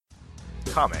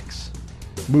Comics.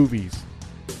 Movies.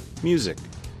 Music.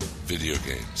 Video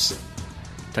games.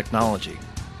 Technology.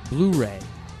 Blu-ray.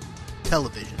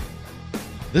 Television.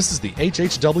 This is the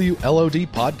HHW LOD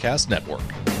Podcast Network.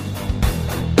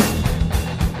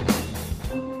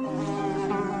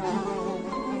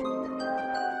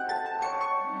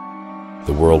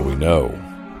 The world we know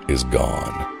is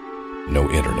gone. No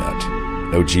internet,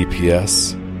 no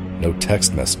GPS, no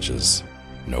text messages,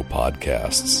 no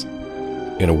podcasts.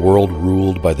 In a world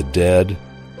ruled by the dead,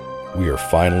 we are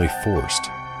finally forced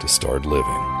to start living.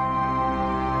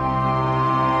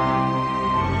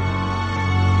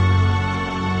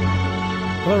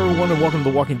 Hello, everyone, and welcome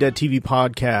to the Walking Dead TV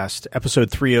Podcast,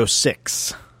 episode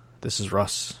 306. This is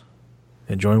Russ,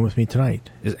 and joining with me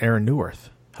tonight is Aaron Neuwirth.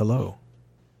 Hello.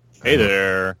 Hey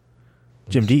there.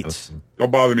 Jim Dietz. Don't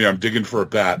bother me, I'm digging for a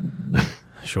bat.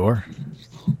 Sure.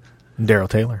 And Daryl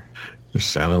Taylor. You're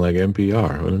sounding like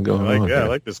NPR. What's going on? Yeah, I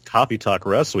like this coffee talk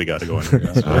Russ we got going here.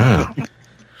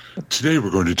 Today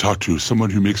we're going to talk to someone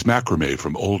who makes macrame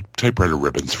from old typewriter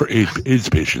ribbons for AIDS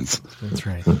patients. That's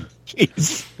right.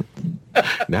 Jeez.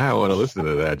 Now I want to listen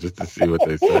to that just to see what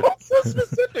they said. So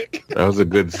specific. That was a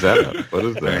good setup. What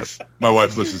is that? Thanks. My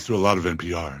wife listens to a lot of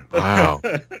NPR. Wow.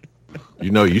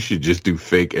 You know, you should just do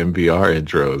fake NPR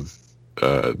intros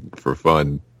for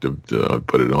fun to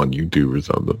put it on YouTube or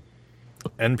something.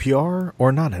 NPR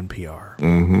or not NPR?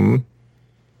 Mm-hmm.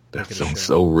 That sounds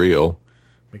so real.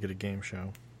 Make it a game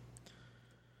show.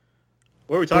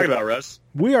 What are we talking about, Russ?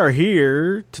 We are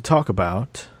here to talk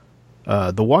about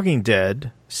The Walking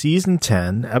Dead, Season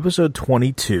 10, Episode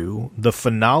 22, the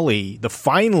finale, the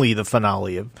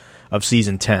finale of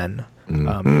Season 10.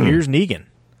 Here's Negan.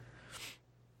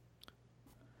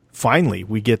 Finally,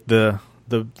 we get the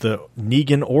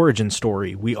Negan origin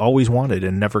story we always wanted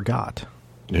and never got.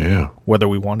 Yeah. Whether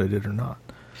we wanted it or not.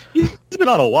 He's been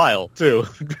on a while, too,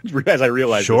 as I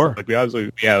realized. Sure. Like, we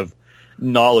have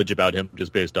knowledge about him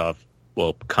just based off,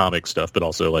 well, comic stuff, but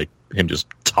also, like, him just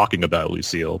talking about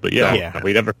Lucille. But, yeah.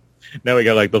 We got, like,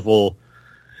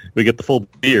 we get the full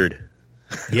beard.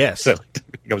 Yes. So,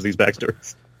 it comes these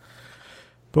backstories.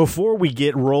 Before we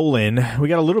get rolling, we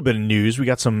got a little bit of news. We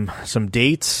got some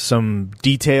dates, some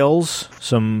details,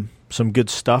 some good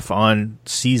stuff on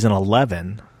Season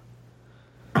 11.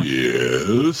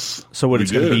 Yes. So what it's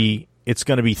going to be? It's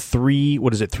going to be three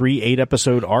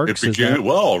 8-episode arcs. It began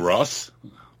well, Russ.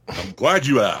 I'm glad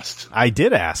you asked. I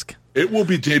did ask. It will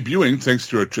be debuting, thanks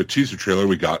to a teaser trailer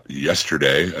we got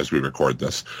yesterday as we record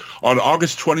this, on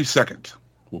August 22nd.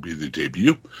 Will be the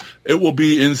debut. It will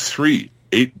be in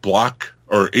 8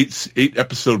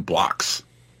 episode blocks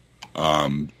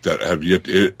that have yet.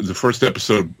 The first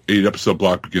 8-episode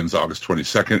block begins August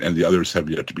 22nd, and the others have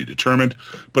yet to be determined.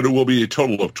 But it will be a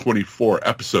total of 24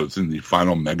 episodes in the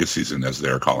final mega season, as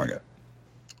they're calling it.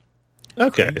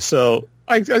 Okay, so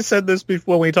I said this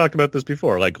before when we talked about this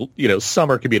before. Like, you know,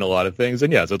 summer could mean a lot of things,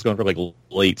 and yeah, so it's going for like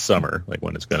late summer, like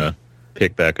when it's going to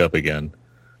pick back up again.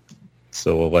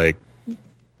 So, like,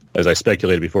 as I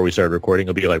speculated before we started recording,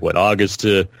 it'll be like August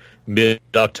to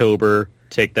mid-October.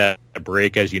 Take that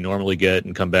break as you normally get,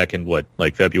 and come back in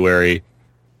February.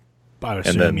 I would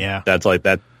assume, and then yeah. that's 8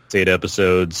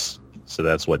 episodes. So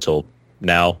that's till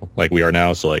now, like we are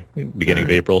now. So like beginning of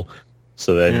April.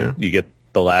 So then you get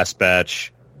the last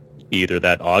batch either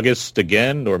that August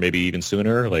again, or maybe even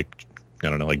sooner, like, I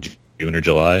don't know, like June or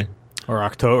July. Or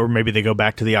October, or maybe they go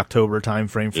back to the October time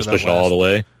frame for just that push it all the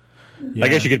way. Yeah. I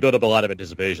guess you could build up a lot of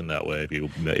anticipation that way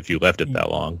if you left it that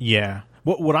long. Yeah.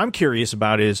 What I'm curious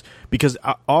about is, because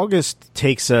August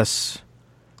takes us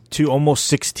to almost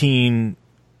 16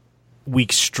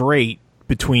 weeks straight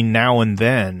between now and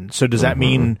then. So does that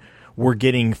mean we're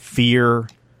getting Fear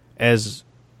as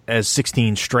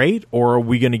 16 straight, or are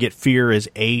we going to get Fear as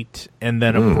 8 and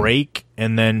then a break,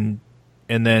 and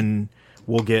then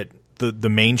we'll get the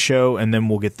main show, and then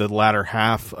we'll get the latter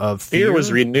half of Fear? Fear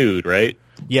was renewed, right?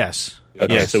 Yes.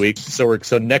 Okay, yes.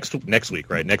 so next week,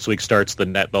 right? Next week starts the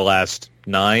last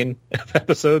 9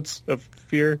 episodes of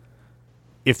Fear.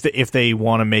 If they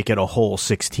want to make it a whole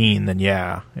 16, then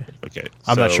yeah. Okay.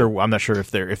 I'm not sure if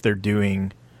they're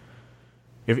doing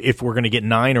if we're going to get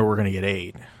 9 or we're going to get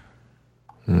 8.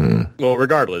 Well,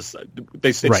 regardless,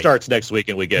 it starts next week,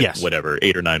 and we get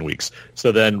 8 or 9 weeks.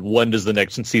 So then, when does the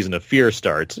next season of Fear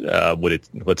start?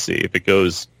 Let's see if it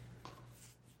goes.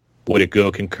 Would it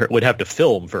go concur? Would have to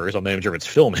film first. I'm not even sure if it's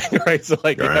filming, right? So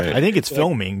right. I think it's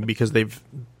filming because they've.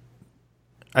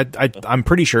 I'm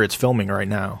pretty sure it's filming right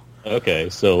now.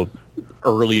 Okay, so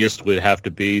earliest would have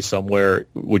to be somewhere.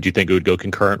 Would you think it would go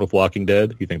concurrent with Walking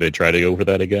Dead? You think they'd try to go for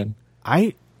that again?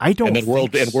 I don't. And then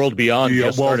World Beyond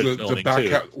just started filming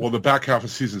too. The back half of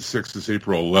season 6 is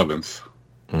April 11th.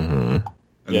 Mm-hmm.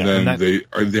 And Yeah, then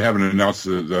and they haven't announced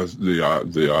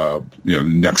the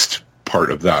next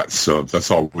part of that. So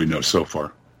that's all we know so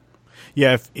far.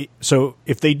 Yeah.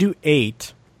 If they do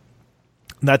 8,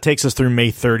 that takes us through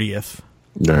May 30th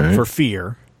All right. for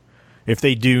Fear. If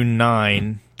they do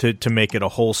 9 to make it a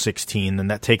whole 16, then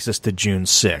that takes us to June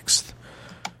 6th.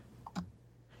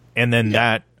 And then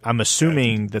that, I'm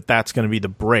assuming that's going to be the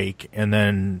break, and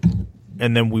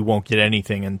then we won't get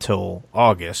anything until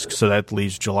August. So that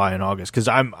leaves July and August. Because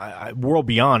World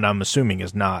Beyond, I'm assuming,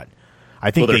 is not.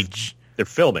 I think they're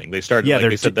filming. They started. Yeah,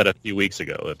 they said that a few weeks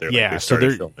ago. That they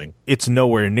started filming. It's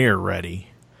nowhere near ready.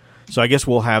 So I guess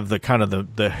we'll have the kind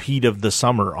of the heat of the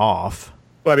summer off.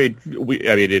 Well,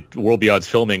 World Beyond's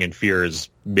filming, and Fear is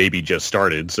maybe just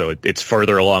started, so it's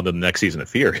further along than the next season of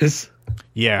Fear is.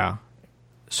 Yeah.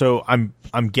 So I'm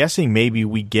guessing maybe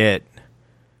we get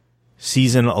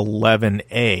season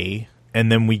 11A,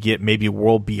 and then we get maybe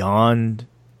World Beyond,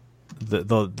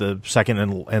 the second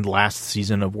and last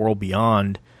season of World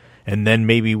Beyond, and then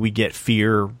maybe we get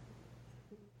Fear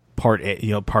part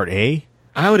A.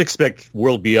 I would expect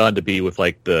World Beyond to be with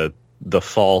like the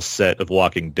fall set of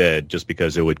Walking Dead, just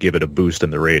because it would give it a boost in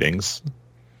the ratings.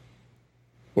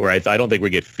 Where I don't think we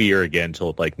get Fear again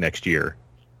until like next year.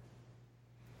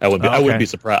 I wouldn't be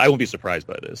surprised. I wouldn't be surprised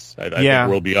by this. I think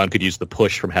World Beyond could use the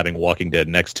push from having Walking Dead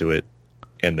next to it,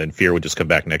 and then Fear would just come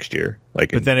back next year. But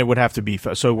then it would have to be.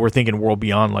 So we're thinking World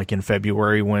Beyond like in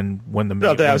February when the.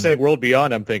 No, I was saying World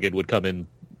Beyond. I'm thinking would come in,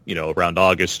 around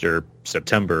August or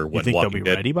September when you think Walking they'll be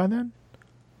Dead. ready by then?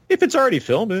 If it's already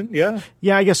filming, yeah.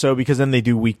 Yeah, I guess so, because then they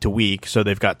do week to week, so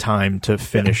they've got time to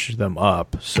finish them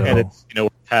up. So and it's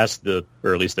past or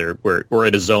at least we're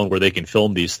in a zone where they can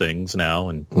film these things now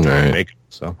and Right. make them,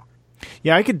 so.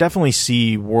 yeah, I could definitely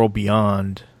see World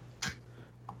Beyond.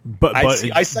 But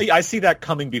I see that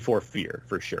coming before Fear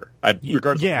for sure.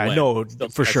 Regardless yeah, of when, no,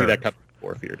 for I sure. see that coming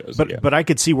before Fear does. but I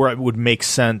could see where it would make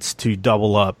sense to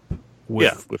double up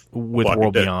with Walking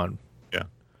World Dead. Beyond. Yeah.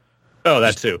 Oh,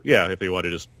 that too. Yeah, if you want to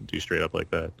just do straight up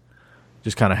like that.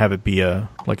 Just kind of have it be a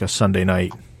Sunday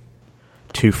night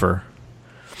twofer.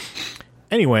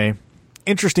 Anyway,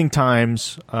 interesting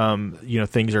times.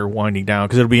 Things are winding down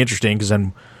because it'll be interesting because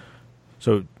then.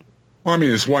 So. Well, I mean,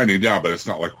 it's winding down, but it's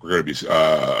not like we're going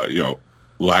to be,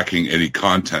 lacking any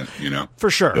content.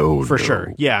 For sure. No.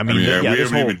 Sure. Yeah. I mean, we yeah,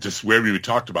 haven't even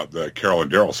talked about the Carol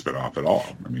and Daryl spinoff at all.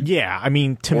 I mean, yeah. I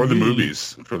mean, or the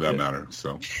movies for that matter.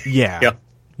 So. Yeah.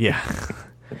 Yeah.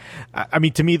 I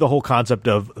mean, to me, the whole concept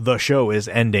of the show is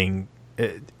ending.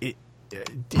 It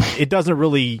doesn't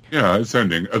really. Yeah, it's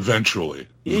ending eventually.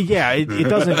 Yeah, it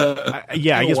doesn't. I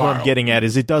guess what I'm getting at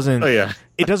is it doesn't. Oh, yeah.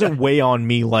 It doesn't weigh on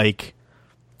me like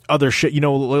other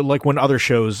like when other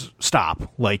shows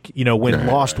stop. Like when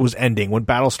Lost was ending, when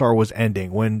Battlestar was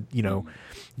ending, when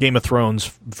Game of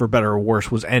Thrones, for better or worse,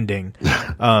 was ending.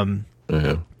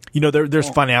 There's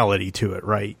finality to it,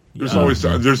 right? There's always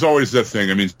that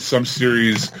thing. I mean, some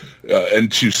series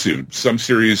end too soon. Some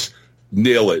series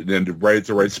nail it and end right at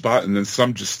the right spot, and then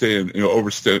some just stay and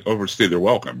overstay their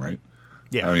welcome, right?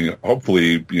 Yeah. I mean,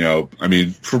 hopefully,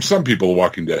 for some people, The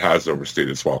Walking Dead has overstayed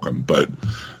its welcome, but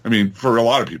I mean, for a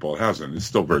lot of people, it hasn't. It's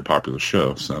still a very popular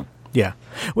show. So yeah,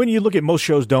 when you look at most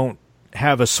shows, don't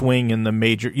have a swing in the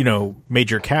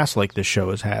major cast like this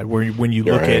show has had. Where when you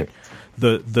look at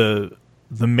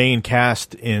the main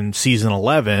cast in season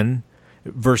 11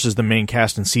 versus the main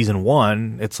cast in season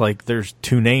 1, it's like there's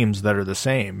two names that are the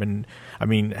same. And I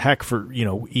mean, heck, for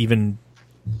even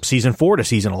season 4 to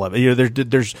season 11,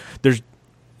 there's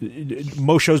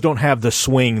most shows don't have the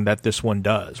swing that this one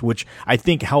does, which I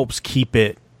think helps keep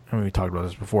it. I mean, we talked about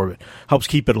this before, but helps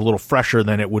keep it a little fresher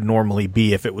than it would normally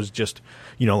be if it was just,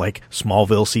 like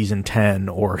Smallville season 10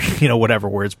 or, whatever,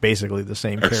 where it's basically the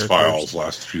same characters. X-Files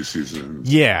last few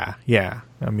seasons. Yeah.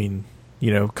 I mean,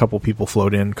 a couple people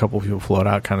float in, a couple people float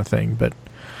out kind of thing. But,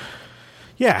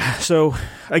 yeah, so,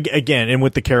 again, and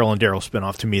with the Carol and Daryl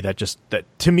spinoff, to me,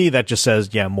 that just says,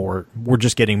 yeah, more. We're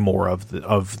just getting more of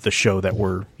the show that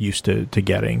we're used to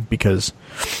getting because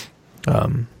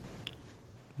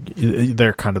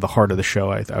they're kind of the heart of the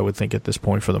show, I would think, at this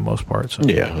point for the most part. So.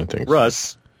 Yeah, I think so.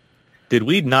 Russ, did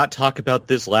we not talk about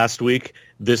this last week?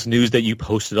 This news that you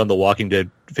posted on the Walking Dead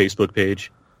Facebook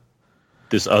page?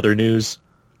 This other news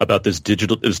about this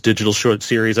digital short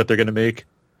series that they're going to make?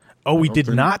 Oh, we did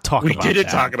not talk about that. We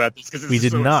didn't talk about this because we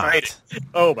did not. Exciting.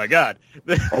 Oh, my God.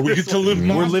 Oh, we get to live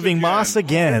Moss. We're living again. Moss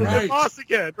again. We're going to live Moss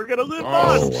again. We're going to live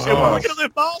Moss. wow. We're going to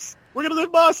live Moss. We're going to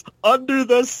live Moss under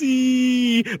the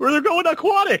sea, where they're going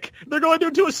aquatic. They're going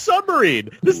into a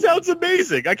submarine. This sounds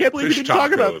amazing. I can't believe Fish we didn't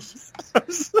talk about tacos.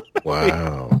 this.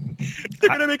 Wow. They're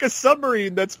going to make a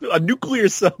submarine that's a nuclear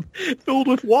sub filled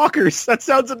with walkers. That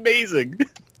sounds amazing.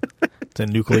 It's a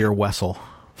nuclear vessel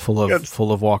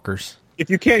full of walkers. If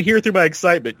you can't hear through my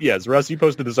excitement, yes, Russ, you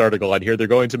posted this article on here. They're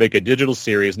going to make a digital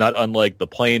series, not unlike the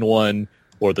plane one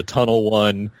or the tunnel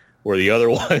one or the other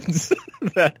ones.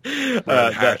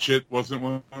 Hatchet wasn't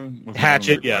one.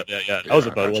 Hatchet, yeah. That was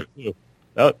a fun one too.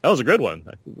 That was a good one.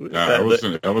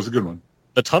 That was a good one.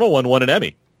 The tunnel one won an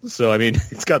Emmy, so I mean,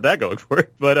 it's got that going for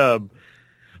it. But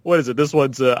what is it? This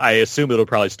one's. I assume it'll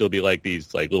probably still be like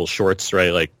these like little shorts,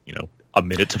 right? Like a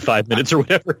minute to 5 minutes or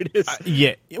whatever it is.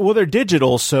 Yeah. Well, they're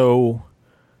digital, so.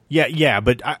 Yeah,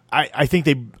 but I think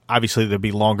they'll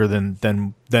be longer than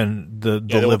the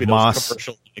Liv Moss.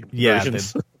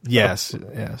 Versions. Yes.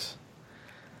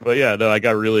 But yeah, no, I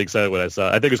got really excited when I saw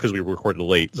it. I think it's because we recorded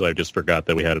late, so I just forgot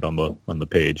that we had it on the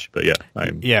page. But yeah,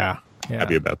 I'm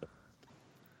happy about that.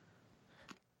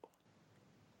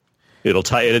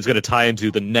 It's going to tie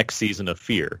into the next season of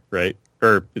Fear, right?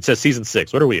 Or it says season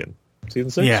 6. What are we in? Season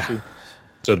 6? Yeah.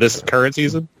 So this current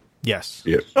season? Yes.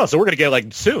 Oh, so we're going to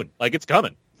get soon. It's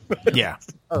coming. Yeah.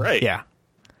 All right. Yeah.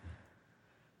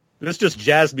 This just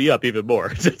jazzed me up even more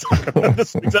to talk about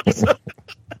this week's episode.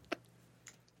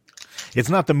 It's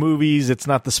not the movies. It's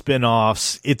not the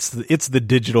spin-offs. It's the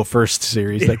digital first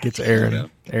series that gets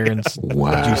Aaron's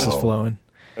juices flowing.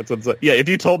 That's what's like. Yeah, if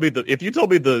you told me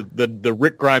the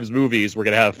Rick Grimes movies were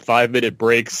going to have 5-minute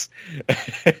breaks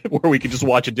where we could just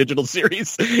watch a digital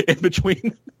series in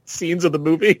between scenes of the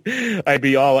movie, I'd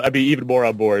be even more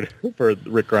on board for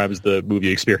Rick Grimes the movie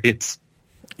experience.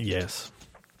 Yes.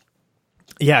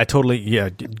 Yeah, I totally. Yeah,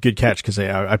 good catch because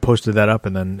I posted that up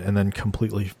and then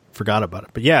completely forgot about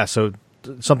it. But yeah, so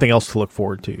something else to look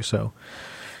forward to. So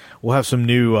we'll have some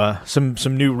new some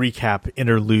new recap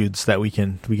interludes that we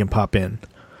can pop in.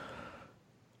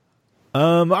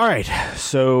 All right.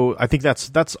 So I think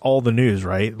that's all the news,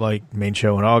 right? Like main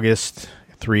show in August,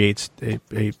 3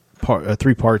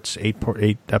 parts,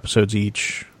 8 episodes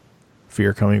each.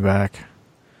 Fear coming back.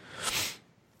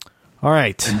 All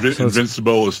right.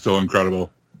 Invincible is still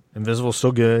incredible. Invincible's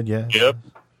still good, yeah. Yep.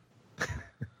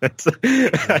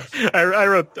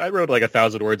 I wrote like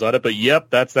 1,000 words on it, but yep,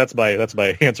 that's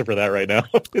my answer for that right now.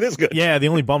 It is good. Yeah, the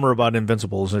only bummer about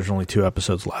Invincible is there's only 2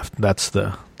 episodes left. That's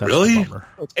really? the bummer.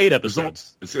 It's 8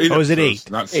 episodes. It's 8 is it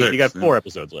 8? Not 6. You got 4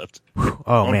 episodes left. Oh,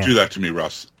 Don't man. do that to me,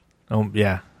 Russ. Oh,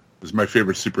 yeah. This is my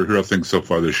favorite superhero thing so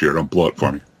far this year. Don't blow it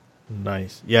for me.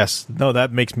 Nice. Yes. No,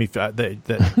 that makes me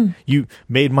that you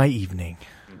made my evening.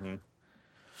 Mm-hmm.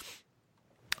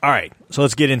 All right, so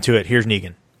let's get into it. Here's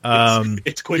Negan.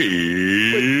 It's quid.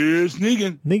 Here's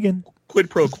Negan. Negan. Quid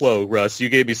pro quo, Russ. You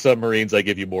gave me submarines. I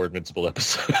give you more Invincible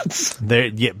episodes. There.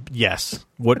 Yeah, yes.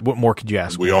 What more could you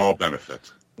ask? We all benefit.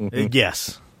 Mm-hmm.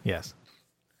 Yes.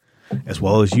 As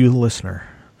well as you, the listener.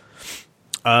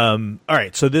 All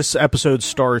right. So this episode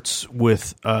starts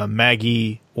with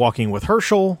Maggie walking with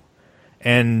Herschel.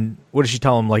 And what does she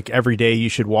tell him? Like every day you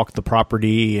should walk the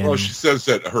property. And... Well, she says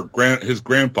that his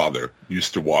grandfather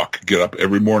used to get up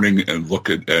every morning and look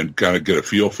at and kind of get a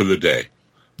feel for the day,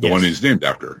 the one he's named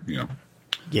after.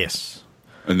 Yes.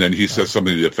 And then he says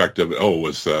something to the effect of,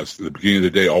 was the beginning of the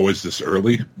day always this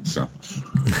early? So.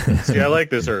 See, I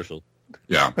like this Herschel.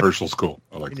 Yeah, Herschel's cool.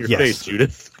 I like your face,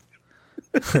 Judith.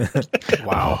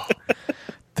 Wow.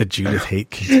 The Judith hate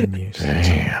continues.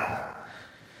 Damn.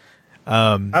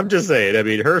 I'm just saying. I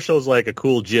mean, Herschel's like a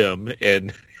cool Jim,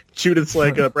 and Judith's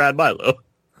like a Brad Milo.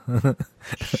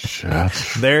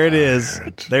 There it is.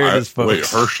 There it is, folks. Wait,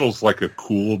 Herschel's like a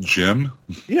cool Jim?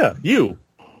 Yeah, you.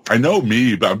 I know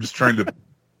me, but I'm just trying to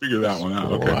figure that one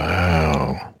out. Okay.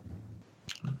 Wow.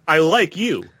 I like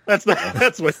you. That's what.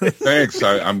 Thanks.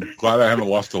 I'm glad I haven't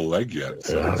lost a leg yet.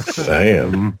 So.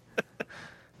 Sam.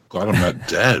 Glad I'm not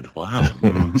dead. Wow.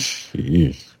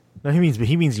 Jeez. No,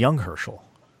 he means young Herschel.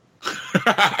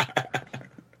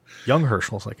 Young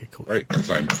Herschel's like a cool. Right,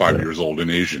 because I'm 5 years old and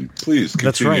Asian. Please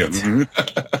continue.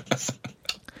 That's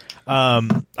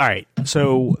right. All right,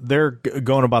 so they're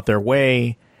going about their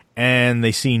way, and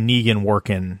they see Negan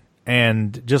working.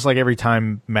 And just like every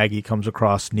time Maggie comes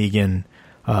across Negan,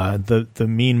 the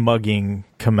mean mugging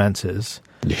commences.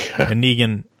 Yeah. And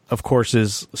Negan, of course,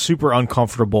 is super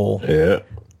uncomfortable. Yeah.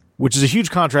 Which is a huge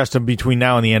contrast between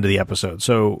now and the end of the episode.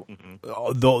 So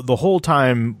the whole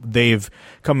time they've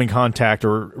come in contact,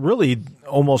 or really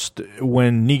almost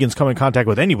when Negan's come in contact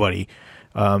with anybody,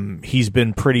 he's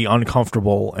been pretty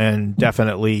uncomfortable and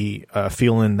definitely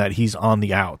feeling that he's on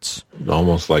the outs.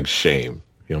 Almost like shame.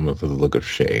 He almost has a look of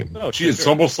shame. Oh, gee, it's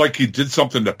almost like he did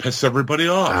something to piss everybody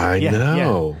off. I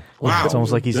know. Yeah. Wow. It's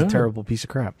almost like he's a Yeah. terrible piece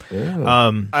of crap.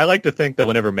 Yeah. I like to think that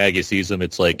whenever Maggie sees him,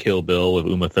 it's like Kill Bill with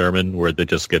Uma Thurman, where it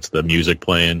just gets the music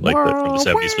playing, like from the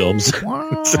 70s films,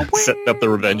 setting up the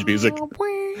revenge music.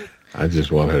 I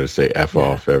just want her to say F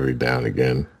off every now and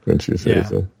again when she says Yeah.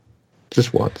 so.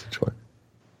 Just once or twice.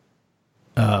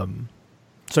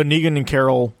 So Negan and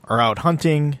Carol are out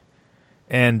hunting,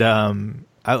 and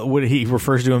what he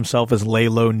refers to himself as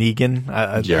Lalo Negan.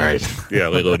 Yeah, right. Yeah,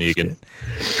 Lalo Negan.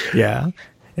 Yeah.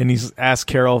 And he's asked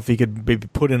Carol if he could maybe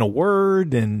put in a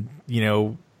word and,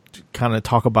 kind of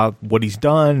talk about what he's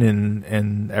done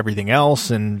and everything else.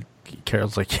 And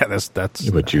Carol's like, yeah, that's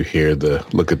But you hear the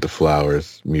look at the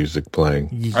flowers music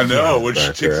playing. I know. When she Back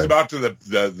takes there. him out to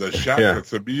the shack, Yeah.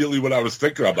 that's immediately what I was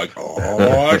thinking. I'm like,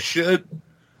 oh, shit.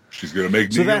 She's going to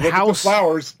make So me that look house-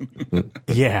 at the flowers.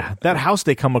 yeah. That house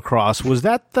they come across, was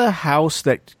that the house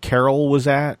that Carol was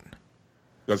at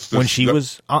That's when she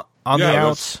was on the Yeah,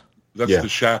 outs? That's Yeah. the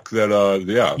shack that,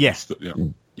 yeah. Yeah. that's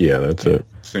the- Yeah, that's it.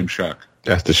 Same shack.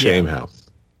 That's the shame house.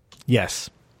 Yes.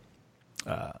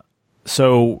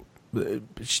 So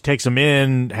she takes him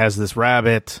in, has this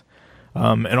rabbit,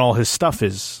 and all his stuff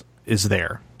is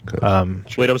there.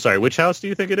 Wait, I'm sorry. Which house do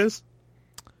you think it is?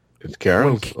 It's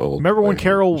Carol's old. Remember when place,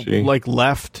 Carol she-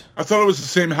 left? I thought it was the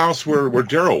same house where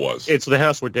Daryl was. It's the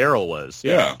house where Daryl was.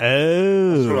 yeah.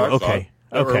 Oh, what I okay.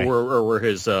 Okay. Or where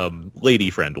his lady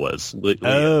friend was.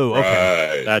 Oh,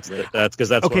 okay. Right. That's because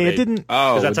that's Okay, where it didn't.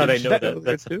 Oh, Because that's how they know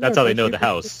that- that's how they know the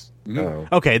house. Oh.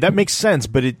 Okay, that makes sense,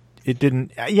 but it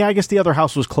didn't. Yeah, I guess the other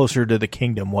house was closer to the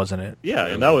kingdom, wasn't it? Yeah,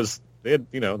 and that was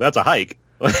that's a hike.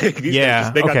 Like, these Yeah,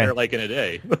 guys they got okay. there like in a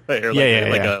day. Or Yeah,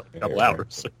 like yeah. a couple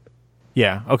hours.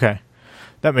 Yeah. Okay.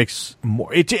 That makes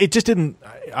more. It just didn't.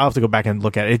 I'll have to go back and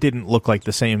look at it. It didn't look like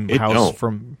the same It house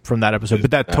don't. from that episode,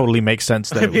 but that totally makes sense.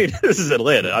 That I it mean, this is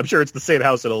Atlanta. I'm sure it's the same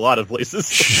house in a lot of places.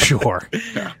 sure.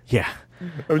 Yeah.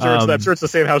 I'm sure it's the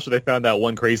same house where they found that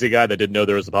one crazy guy that didn't know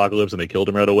there was apocalypse and they killed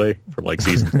him right away from like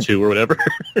season 2 or whatever.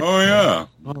 Oh, yeah.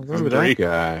 Oh, remember that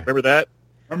guy? Remember that?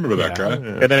 I remember that guy.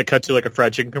 And then it cut to like a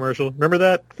fried chicken commercial. Remember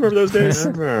that? Remember those days?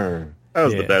 Remember. That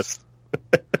was Yes. the best.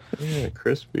 Yeah,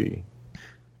 crispy.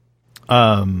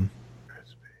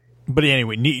 But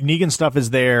anyway, Negan stuff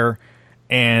is there,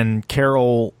 and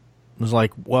Carol was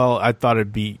like, "Well, I thought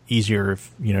it'd be easier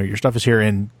if your stuff is here,"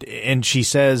 and she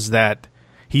says that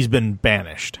he's been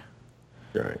banished,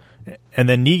 Right. and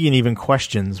then Negan even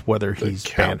questions whether he's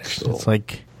banished. council. It's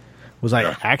like, was I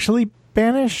Yeah. actually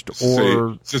banished,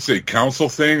 or Is this a council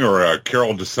thing or a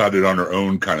Carol decided on her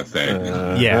own kind of thing?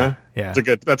 yeah.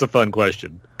 That's a fun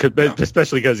question,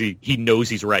 especially because he knows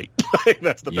he's right.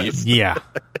 That's the best. Yeah.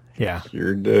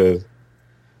 Sure does.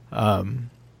 And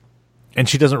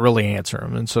she doesn't really answer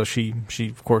him, and so she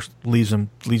of course leaves him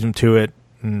to it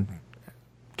and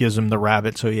gives him the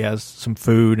rabbit so he has some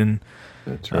food. And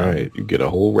That's right. You get a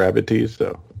whole rabbit to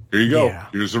yourself. Here you go. Yeah.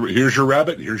 Here's your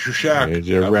rabbit. Here's your shack. Here's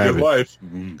your Have a rabbit. good life.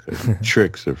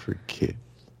 Tricks are for kids.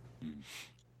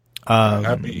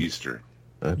 Happy Easter.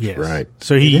 That's Yes. right.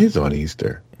 So it he- is on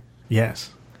Easter.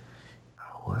 yes.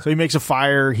 So he makes a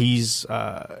fire. He's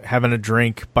having a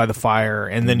drink by the fire,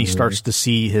 and then he starts to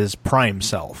see his prime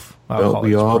self. I'll Don't call it we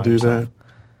his all prime do self. that?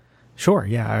 Sure.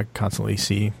 Yeah, I constantly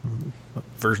see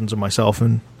versions of myself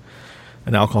in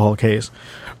an alcoholic haze.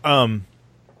 And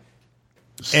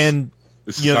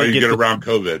This is You know, how they you get get the- around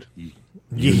COVID.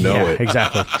 You know it.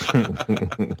 exactly.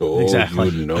 Oh, Exactly.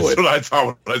 you know That's it. what I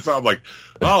thought. When I saw, I'm like,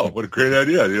 oh, what a great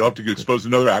idea! You don't have to expose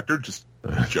another actor. Just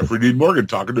Jeffrey Dean Morgan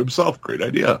talking to himself. Great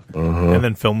idea. And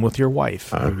then film with your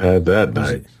wife. I've had that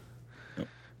night.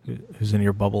 Who's in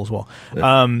your bubble as well.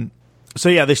 So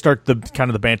yeah, they start the kind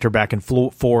of the banter back and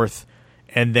forth,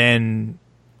 and then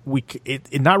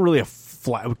it not really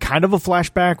kind of a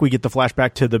flashback. We get the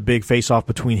flashback to the big face off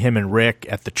between him and Rick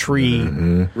at the tree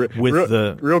with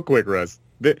real quick, Russ.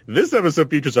 This episode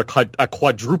features a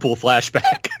quadruple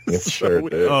flashback. It sure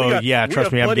did. Oh, yeah,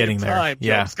 trust me, I'm getting there. Time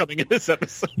Yeah. jumps coming in this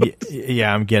episode.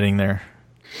 yeah, I'm getting there.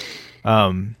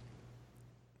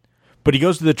 But he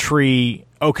goes to the tree.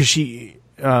 Oh, because he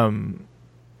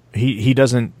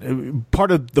doesn't.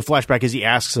 Part of the flashback is he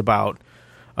asks about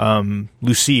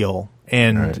Lucille,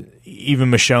 and even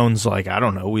Michonne's like, I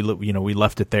don't know, we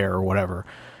left it there or whatever.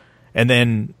 And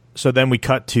then we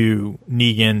cut to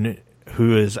Negan,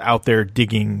 who is out there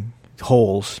digging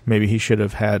holes. Maybe he should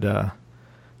have had Shia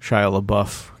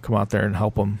LaBeouf come out there and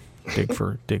help him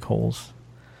dig holes.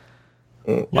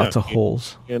 Lots of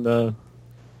holes. And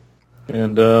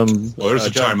Well, there's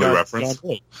a timely reference. John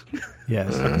Boyd.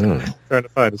 Yes. Trying to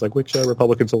find. It's like, which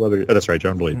Republican celebrity? Oh, that's right,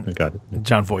 John Boyd. I got it.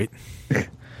 John Voight.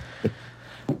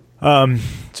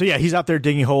 So yeah, he's out there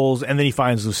digging holes, and then he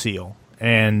finds Lucille,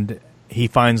 and he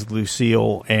finds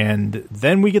Lucille, and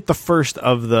then we get the first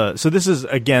of the. So this is the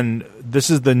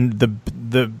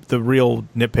real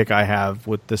nitpick I have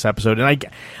with this episode, and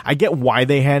I get why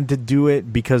they had to do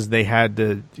it because they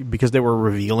were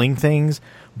revealing things,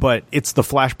 but it's the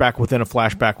flashback within a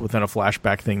flashback within a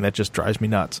flashback thing that just drives me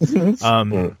nuts.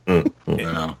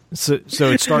 Yeah. So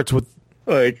it starts with.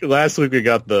 Like last week we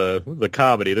got the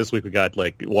comedy. This week we got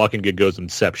like Walking Dead goes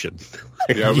Inception.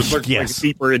 Yeah, it was like, Yes. like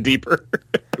deeper and deeper.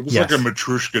 it was Yes. like a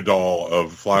Matryoshka doll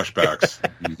of flashbacks.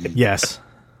 Yes.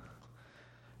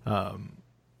 But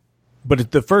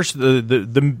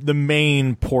the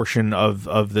main portion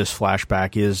of this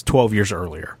flashback is 12 years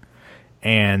earlier,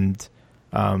 and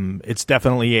it's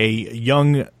definitely a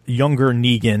younger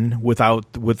Negan without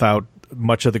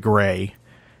much of the gray,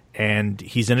 and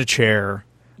he's in a chair.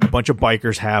 A bunch of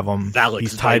bikers have him. Alex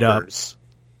He's tied Vipers.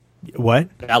 up. What?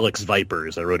 Alex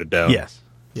Vipers. I wrote it down. Yes.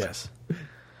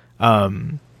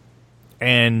 And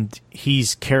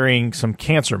he's carrying some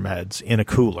cancer meds in a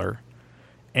cooler.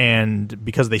 And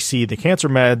because they see the cancer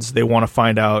meds, they want to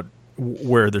find out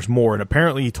where there's more. And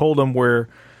apparently he told them where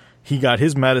he got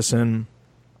his medicine.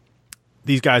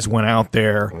 These guys went out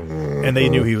there, and they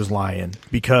knew he was lying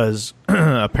because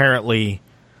apparently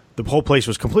the whole place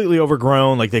was completely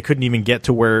overgrown. Like they couldn't even get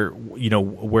to where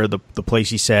the place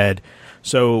he said.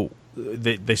 So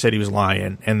they said he was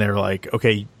lying, and they're like,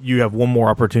 okay, you have one more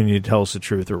opportunity to tell us the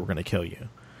truth or we're going to kill you.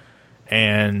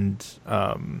 And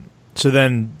so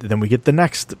then we get the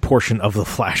next portion of the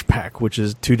flashback, which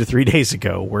is 2 to 3 days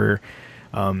ago, where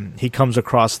he comes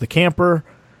across the camper,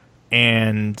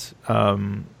 and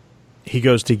he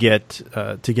goes to get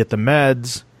the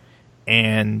meds,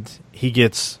 and he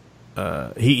gets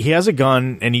he has a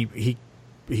gun, and he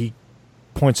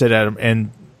points it at him,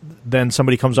 and then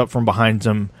somebody comes up from behind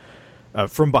him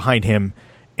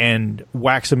and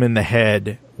whacks him in the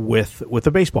head with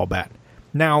a baseball bat.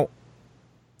 Now,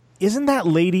 wasn't that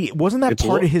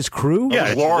part of his crew?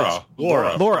 Yeah, Laura.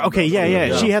 Laura. Okay,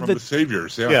 yeah. She had from the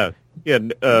Saviors. Yeah.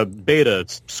 Beta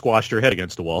squashed her head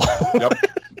against the wall. Yep.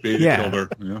 Beta Yeah. killed her.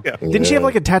 Yeah. Didn't she have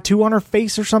like a tattoo on her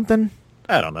face or something?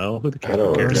 I don't know. Who the I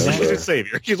don't cares? remember. She's a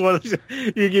savior. She's one of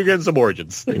you're getting some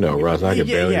origins. You know, Russ, I can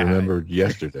barely Yeah. remember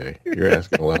yesterday. You're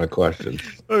asking a lot of questions.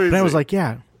 And I was like,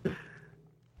 yeah.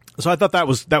 So I thought that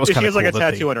was kind of she cool. has like a that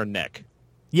tattoo on her neck.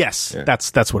 Yes, Yeah.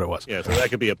 that's what it was. Yeah, so that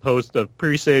could be a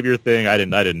pre-savior thing. I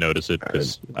didn't notice it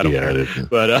because I don't I care. didn't.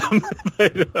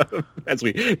 But as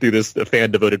we do this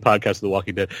fan-devoted podcast of The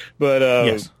Walking Dead, but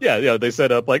Yes. yeah, they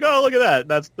set up like, oh, look at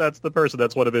that. That's the person.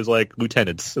 That's one of his like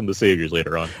lieutenants in the Saviors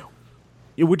later on.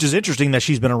 Which is interesting that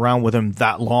she's been around with him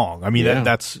that long. I mean, Yeah.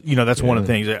 that's one of the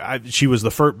things. She was the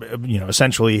first,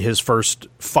 essentially his first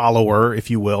follower,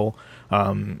 if you will,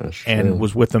 That's true. and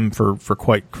was with him for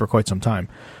quite some time.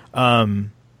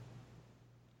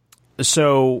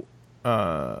 So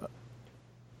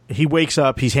he wakes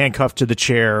up. He's handcuffed to the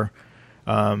chair,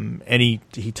 and he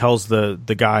tells the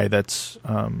guy that's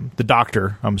the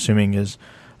doctor, I'm assuming, is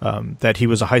that he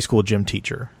was a high school gym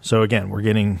teacher. So again, we're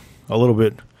getting a little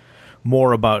bit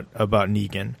more about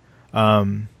Negan,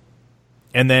 and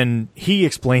then he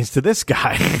explains to this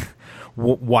guy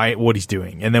what he's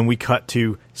doing, and then we cut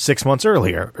to 6 months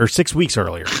earlier or 6 weeks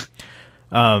earlier,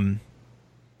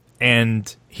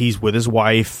 and he's with his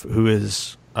wife, who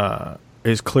is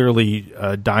clearly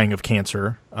dying of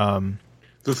cancer.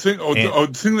 The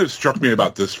thing that struck me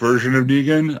about this version of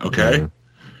Negan, okay,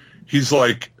 he's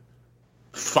like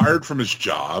fired from his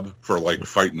job for like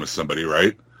fighting with somebody,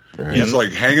 right? Right. He's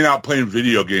like hanging out playing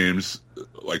video games,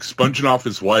 like sponging off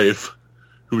his wife,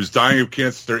 who is dying of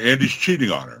cancer, and he's cheating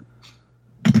on her.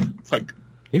 It's like,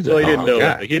 He's Well, a he didn't know.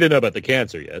 guy. He didn't know about the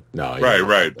cancer yet. No,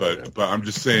 right, but I'm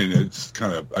just saying it's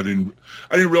kind of I didn't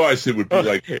realize it would be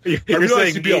like I You're realized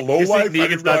saying he'd be a low you're life.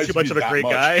 saying Negan's not too much of a great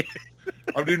guy.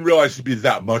 I didn't realize he'd be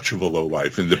that much of a low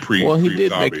life in the Well, he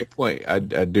did zombie. make a point. I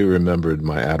do remember in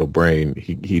my idle brain,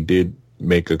 he did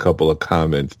make a couple of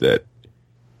comments that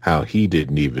how he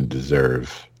didn't even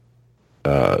deserve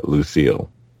Lucille.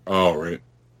 Oh, right.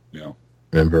 Yeah.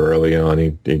 Remember early on he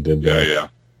did that? Yeah.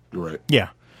 You're right. Yeah.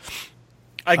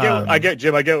 I get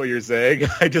Jim. I get what you're saying.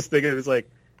 I just think it was like,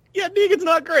 yeah, Negan's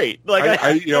not great. Like,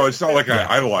 It's not like I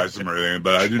idolized him or anything,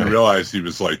 but I didn't realize he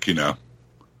was like,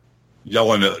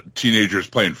 yelling at teenagers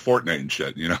playing Fortnite and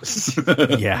shit,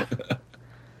 Yeah.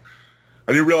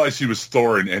 I didn't realize he was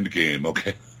Thor in Endgame,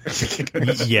 okay?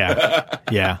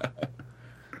 Yeah.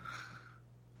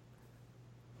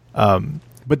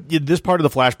 But this part of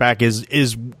the flashback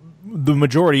is the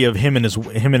majority of him and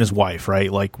his wife,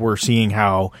 right? Like we're seeing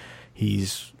how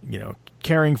he's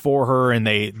caring for her, and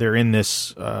they're in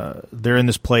this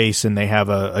place, and they have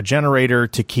a generator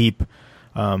to keep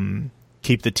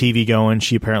keep the TV going.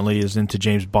 She apparently is into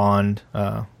James Bond.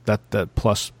 That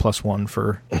plus one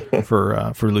for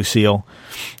Lucille.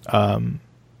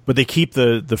 But they keep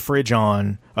the fridge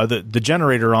on, the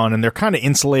generator on, and they're kind of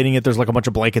insulating it. There's like a bunch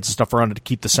of blankets and stuff around it to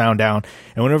keep the sound down.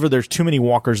 And whenever there's too many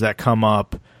walkers that come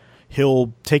up,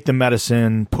 he'll take the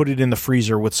medicine, put it in the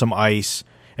freezer with some ice,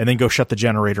 and then go shut the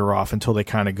generator off until they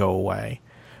kind of go away.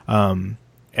 And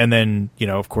then,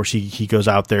 of course, he goes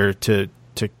out there to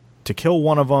kill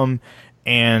one of them.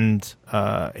 And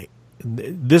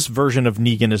this version of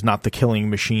Negan is not the killing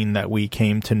machine that we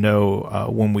came to know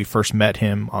when we first met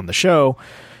him on the show.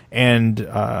 And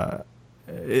I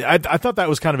thought that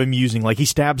was kind of amusing. Like, he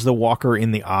stabs the walker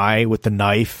in the eye with the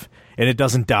knife, and it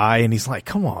doesn't die. And he's like,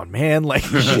 "Come on, man!" Like,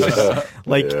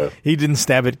 he didn't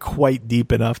stab it quite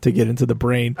deep enough to get into the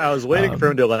brain. I was waiting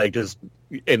for him to like just,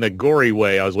 in a gory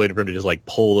way, I was waiting for him to just like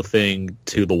pull the thing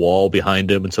to the wall behind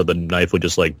him, and so the knife would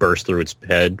just like burst through its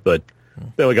head. But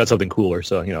then we got something cooler,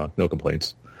 so no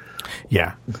complaints.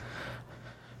 Yeah.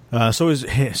 So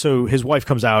his wife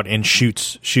comes out and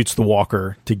shoots the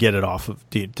walker to get it off of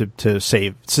to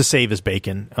save his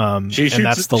bacon. She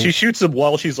shoots him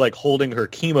while she's like holding her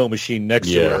chemo machine next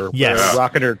to her,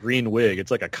 rocking her green wig.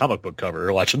 It's like a comic book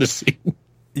cover watching this scene.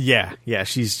 Yeah,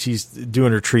 she's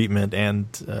doing her treatment and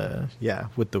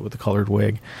with the colored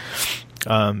wig.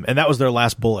 And that was their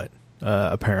last bullet,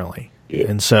 apparently. Yeah.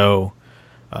 And so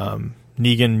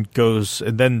Negan goes,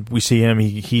 and then we see him.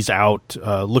 He's out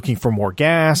looking for more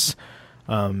gas,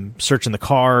 searching the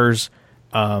cars,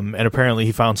 and apparently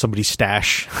he found somebody's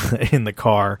stash in the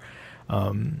car,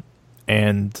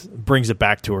 and brings it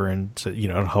back to her, and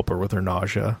it'll help her with her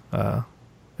nausea.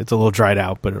 It's a little dried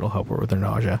out, but it'll help her with her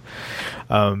nausea.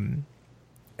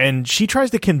 And she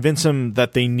tries to convince him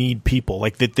that they need people,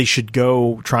 like that they should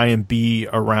go try and be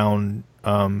around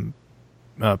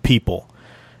people.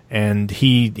 And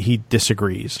he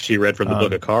disagrees. She read from the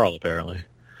Book of Carl, apparently.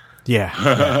 Yeah.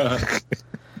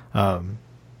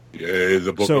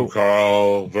 The Book of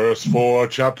Carl, verse 4,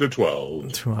 chapter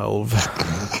 12. 12.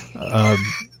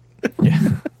 Yeah.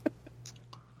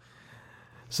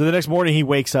 So the next morning he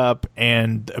wakes up,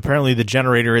 and apparently the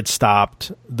generator had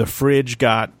stopped. The fridge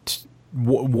got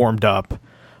warmed up.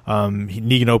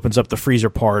 Negan opens up the freezer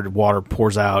part, water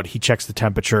pours out, he checks the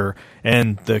temperature,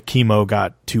 and the chemo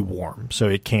got too warm, so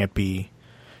it can't be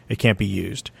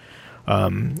used.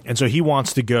 And so he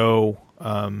wants to go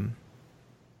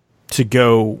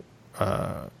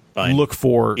look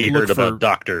for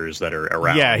doctors that are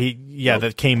around.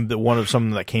 That came one of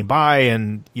some that came by,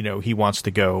 and he wants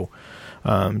to go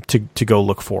to go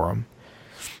look for him.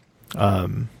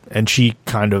 And she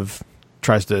kind of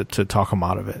tries to talk him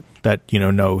out of it. That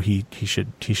no, he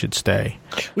should stay.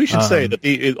 We should say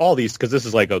that all these, because this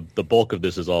is like the bulk of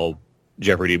this is all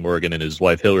Jeffrey D. Morgan and his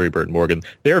wife Hillary Burton Morgan.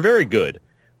 They are very good.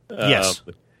 Yes.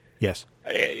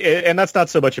 And that's not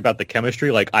so much about the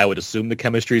chemistry. Like, I would assume the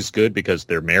chemistry is good because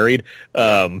they're married.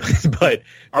 But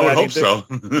I would hope so.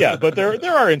 Yeah, but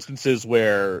there are instances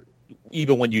where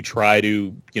even when you try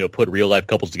to put real life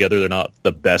couples together, they're not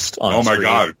the best on screen. Oh my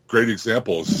God! Great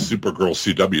example is Supergirl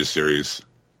CW series.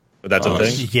 That's a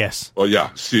thing? Yes. Well, yeah.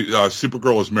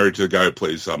 Supergirl is married to the guy who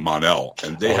plays Mon-El,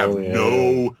 and they have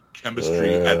no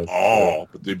chemistry at all,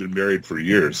 but they've been married for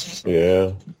years.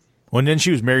 Yeah. Well, and then she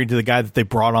was married to the guy that they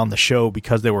brought on the show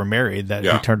because they were married, that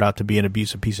he turned out to be an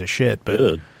abusive piece of shit.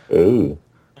 But Ooh.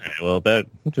 Well, back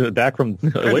from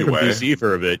away from DC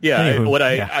for a bit.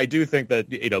 Yeah, I do think that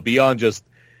beyond just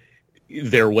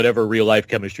their whatever real life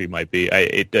chemistry might be,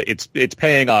 it's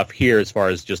paying off here as far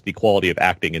as just the quality of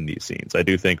acting in these scenes. I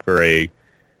do think for a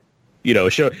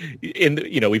show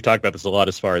we've talked about this a lot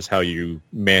as far as how you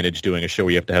manage doing a show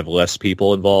where you have to have less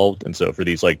people involved, and so for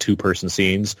these like 2-person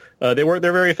scenes, they're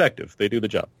very effective. They do the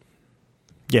job.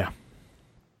 Yeah.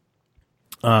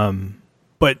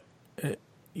 But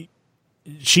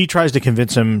she tries to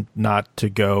convince him not to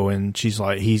go, and she's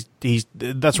like,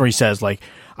 that's where he says, like,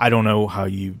 I don't know how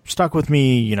you stuck with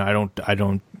me. I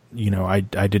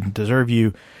didn't deserve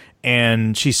you.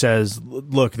 And she says,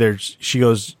 look, she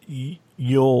goes,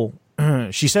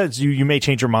 she says, you may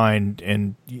change your mind,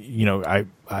 and I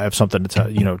have something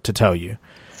to tell you.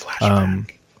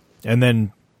 Flashback. And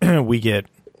then we get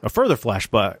a further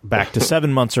flashback back to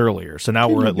 7 months earlier. So now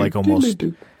we're at like almost.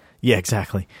 Yeah,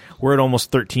 exactly. We're at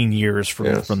almost 13 years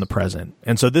from the present.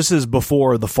 And so this is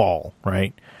before the fall,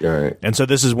 right? Right. And so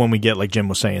this is when we get, like Jim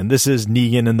was saying, this is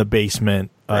Negan in the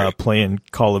basement playing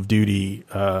Call of Duty.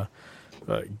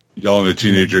 Yelling at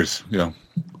teenagers,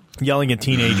 Yelling at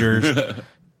teenagers.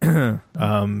 I'm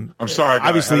sorry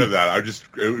I got ahead of that.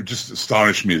 It just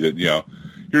astonished me that,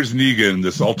 here's Negan,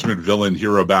 this ultimate villain,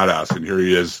 hero, badass, and here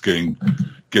he is getting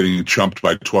getting chumped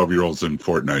by 12-year-olds in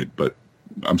Fortnite, but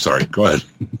I'm sorry. Go ahead.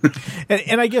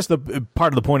 and I guess the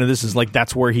part of the point of this is like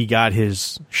that's where he got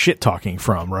his shit talking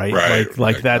from, right?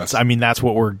 Like that's I mean that's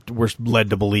what we're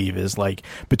led to believe is like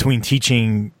between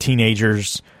teaching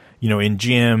teenagers, in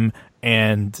gym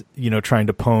and trying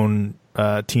to pwn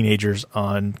teenagers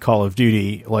on Call of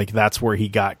Duty, like that's where he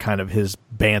got kind of his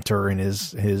banter and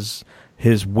his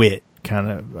wit kind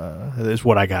of is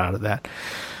what I got out of that.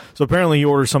 So apparently he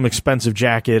ordered some expensive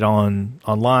jacket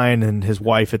online, and his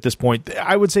wife at this point,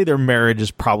 I would say their marriage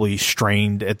is probably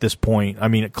strained at this point. I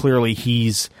mean, clearly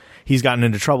he's gotten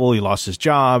into trouble. He lost his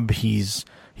job. He's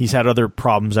had other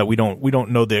problems that we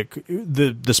don't know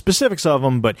the specifics of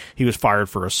them, but he was fired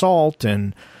for assault,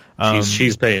 and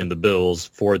she's paying the bills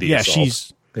for the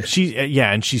assault.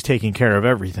 And she's taking care of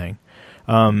everything.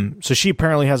 So she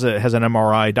apparently has an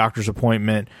MRI doctor's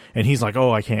appointment, and he's like,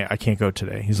 "Oh, I can't go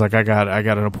today." He's like, I got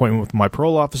an appointment with my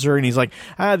parole officer, and he's like,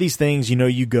 these things,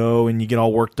 you go and you get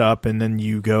all worked up, and then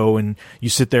you go and you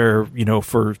sit there,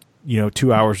 for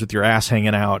 2 hours with your ass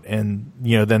hanging out, and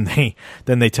then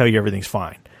they tell you everything's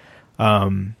fine.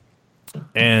 And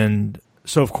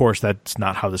so of course that's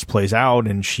not how this plays out,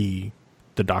 and the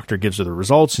doctor gives her the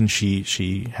results, and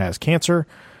she has cancer.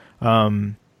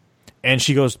 And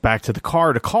she goes back to the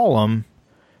car to call him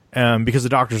because the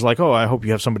doctor's like, "Oh, I hope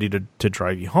you have somebody to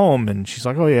drive you home." And she's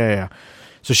like, "Oh, yeah.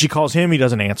 So she calls him. He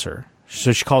doesn't answer.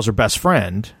 So she calls her best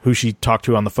friend, who she talked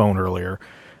to on the phone earlier,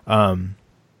 and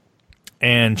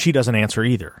she doesn't answer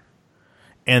either.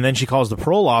 And then she calls the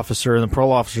parole officer, and the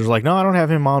parole officer's like, "No, I don't have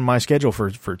him on my schedule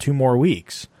for 2 more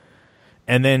weeks."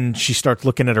 And then she starts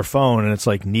looking at her phone, and it's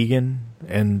like Negan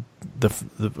and the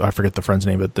I forget the friend's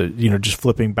name, but just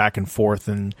flipping back and forth,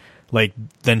 and like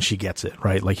then she gets it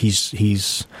right. Like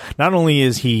he's not only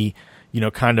is he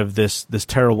kind of this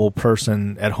terrible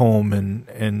person at home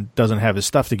and doesn't have his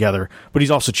stuff together, but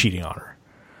he's also cheating on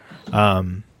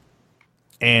her.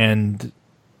 And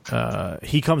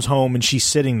he comes home, and she's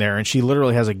sitting there, and she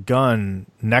literally has a gun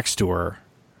next to her.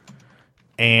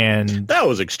 And that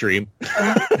was extreme.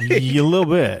 A little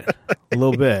bit.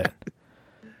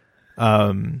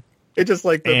 It's just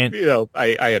like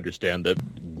I understand that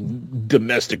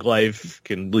domestic life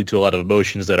can lead to a lot of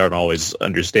emotions that aren't always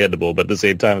understandable, but at the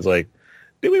same time, it's like,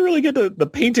 did we really get the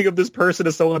painting of this person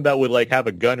as someone that would like have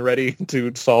a gun ready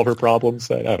to solve her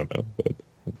problems? I don't know. But.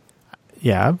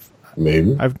 Yeah,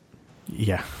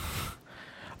 yeah.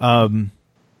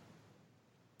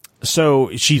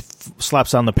 So she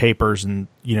slaps down the papers and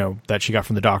that she got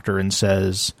from the doctor and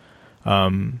says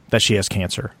that she has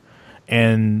cancer,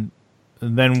 and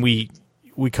then we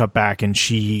cut back, and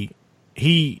he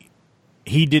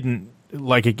didn't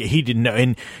know,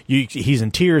 and he's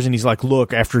in tears, and he's like,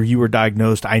 "Look, after you were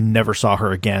diagnosed, I never saw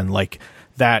her again." Like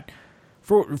that,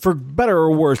 for better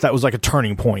or worse, that was like a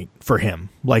turning point for him.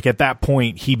 Like at that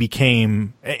point, he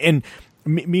became. And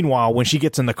meanwhile, when she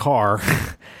gets in the car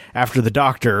after the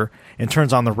doctor and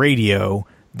turns on the radio,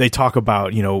 they talk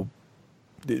about what's going on.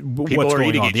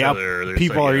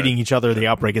 People are eating each other. The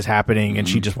outbreak is happening, and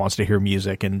she just wants to hear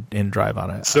music and drive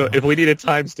on it. So if we need a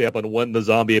timestamp on when the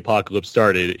zombie apocalypse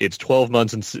started, it's 12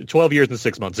 years and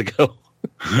 6 months ago.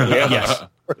 Yes.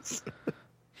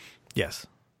 Yes.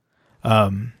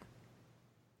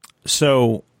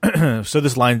 So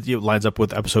this lines up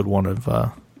with episode 1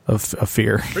 of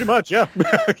Fear. Pretty much, yeah.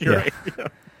 You're right.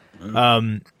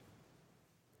 Yeah.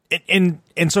 And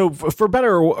so for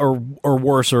better or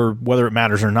worse, or whether it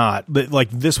matters or not, like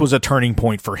this was a turning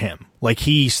point for him. Like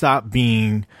he stopped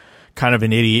being kind of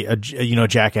an idiot, a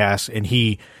jackass, and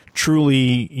he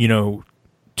truly,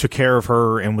 took care of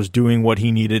her and was doing what he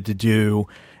needed to do.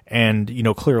 And,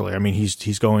 clearly, I mean,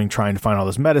 he's trying to find all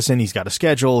this medicine. He's got a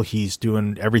schedule. He's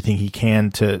doing everything he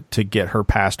can to get her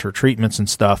past her treatments and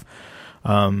stuff,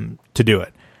 to do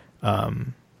it.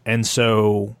 And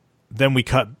so then we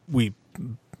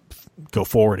go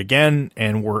forward again,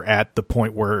 and we're at the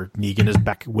point where Negan is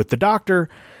back with the doctor.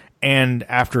 And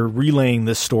after relaying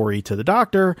this story to the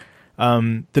doctor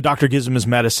gives him his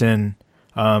medicine,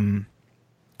 and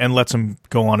lets him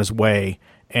go on his way.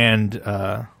 And,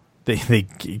 they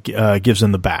gives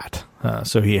him the bat.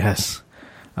 So he has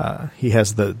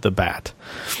the bat.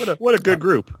 What a good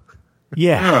group.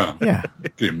 Yeah.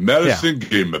 Gave him medicine,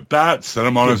 gave him a bat, sent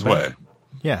him on his way.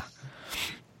 Yeah.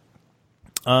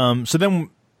 So then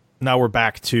now we're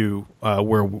back to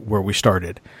where we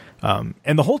started, and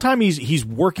the whole time he's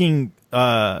working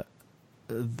the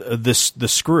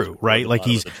screw, right? Like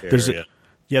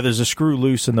there's a screw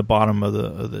loose in the bottom of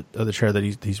the chair that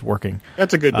he's working.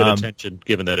 That's a good bit of tension,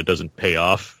 given that it doesn't pay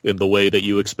off in the way that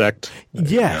you expect.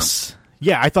 Yes.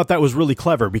 Yeah, I thought that was really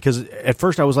clever because at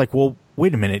first I was like, well,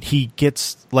 wait a minute. He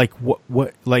gets like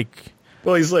what like.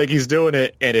 Well, he's doing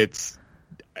it, and it's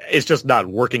just not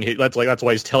working. That's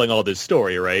why he's telling all this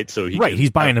story, right? So he's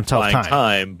buying himself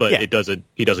time, but he doesn't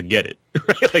get it.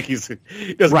 Right? Like he doesn't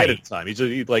get it time. He's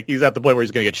at the point where he's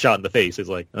going to get shot in the face. He's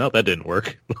like, oh, that didn't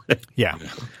work. Yeah.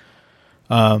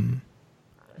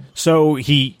 So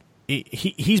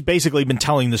he's basically been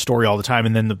telling the story all the time,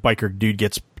 and then the biker dude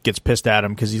gets pissed at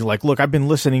him because he's like, look, I've been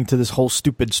listening to this whole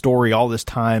stupid story all this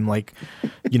time, like,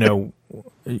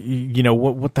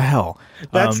 what the hell?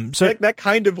 That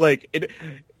kind of like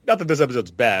not that this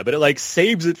episode's bad, but it like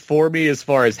saves it for me as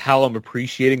far as how I'm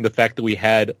appreciating the fact that we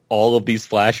had all of these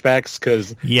flashbacks,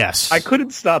 because yes, I couldn't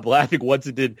stop laughing once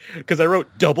it did, because I wrote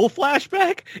double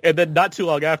flashback, and then not too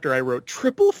long after I wrote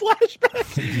triple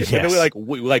flashback. Yes. And then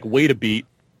we wait a beat,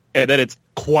 and then it's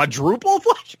quadruple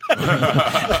flashback.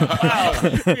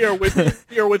 Wow,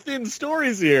 we are within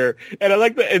stories here, and I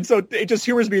like that. And so it just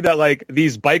humors me that like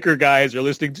these biker guys are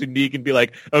listening to Negan and be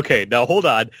like, okay, now hold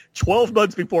on, 12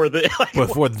 months before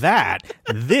that,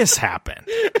 this happened.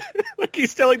 Like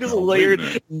he's telling this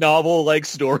layered novel like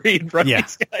story in front of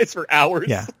these guys for hours.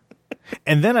 Yeah.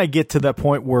 And then I get to that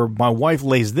point where my wife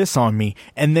lays this on me,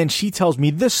 and then she tells me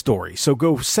this story. So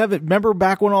remember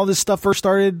back when all this stuff first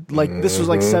started? Like, this was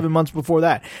like 7 months before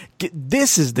that.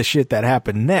 This is the shit that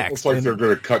happened next. It's like they're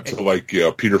going to cut to like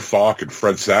Peter Falk and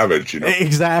Fred Savage,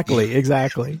 Exactly.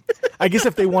 I guess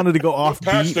if they wanted to go off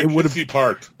beat, it would have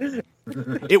part.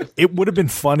 It would have been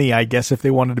funny, I guess, if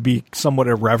they wanted to be somewhat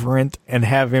irreverent and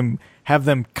have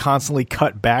them constantly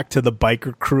cut back to the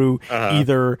biker crew,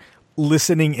 either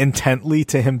listening intently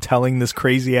to him telling this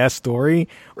crazy ass story,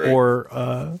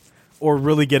 or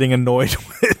really getting annoyed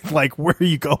with like, where are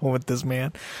you going with this,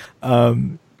 man?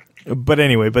 But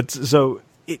anyway, so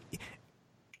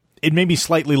it made me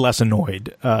slightly less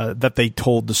annoyed that they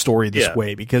told the story this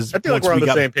way, because I feel like we're on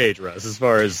the same page, Russ, as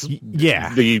far as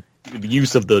the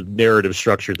use of the narrative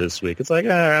structure this week. It's like,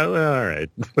 all right.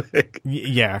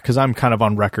 Yeah, because I'm kind of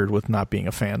on record with not being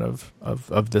a fan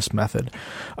of this method.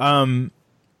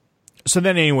 So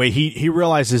then anyway, he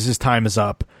realizes his time is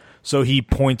up, so he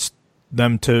points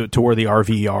them to where the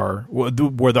RV are, where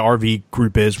the RV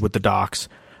group is with the docks.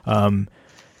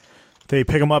 They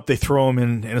pick him up, they throw him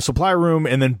in a supply room,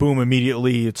 and then boom,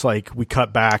 immediately it's like we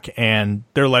cut back and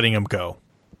they're letting him go.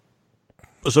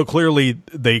 So clearly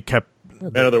they kept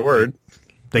their word.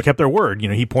 They kept their word.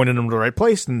 He pointed them to the right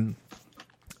place, and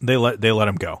they let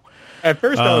him go. At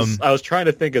first, I was trying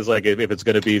to think as like if it's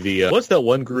going to be the what's that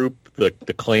one group, the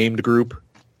claimed group?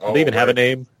 Do they even have a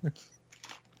name?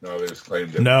 No, they just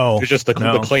claimed it. No, it's just the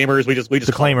claimers. We just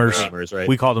the claimers, right?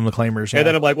 We called them the claimers. And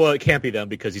then I'm like, well, it can't be them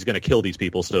because he's going to kill these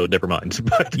people. So never mind.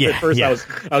 But at first,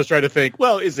 I was trying to think,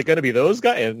 well, is it going to be those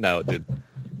guys? And no,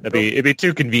 it'd be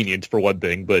too convenient for one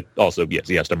thing, but also yes,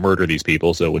 he has to murder these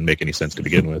people, so it wouldn't make any sense to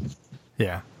begin with.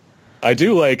 Yeah, I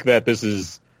do like that. This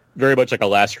is very much like a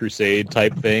Last Crusade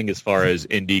type thing, as far as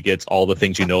Indy gets all the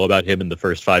things you know about him in the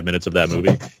first 5 minutes of that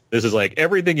movie. This is like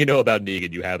everything you know about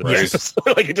Negan you have in this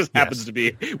episode. Like it just happens to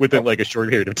be within like a short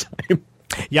period of time.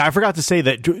 Yeah, I forgot to say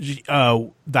that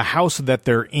the house that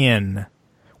they're in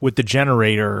with the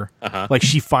generator, like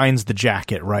she finds the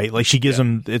jacket, right? Like she gives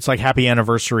him, it's like happy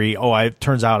anniversary. Oh,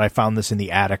 turns out I found this in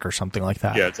the attic or something like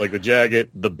that. Yeah, it's like the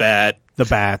jacket, the bat.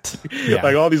 Yeah.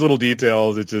 Like all these little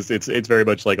details. It's just it's very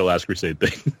much like a Last Crusade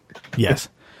thing. Yes.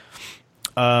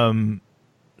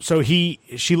 So she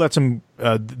lets him.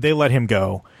 They let him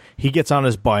go. He gets on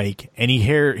his bike and he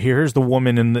hears the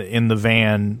woman in the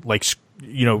van. Like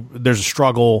there's a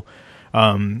struggle.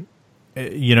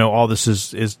 All this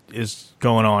is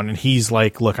going on, and he's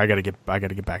like, "Look, I gotta get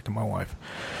back to my wife."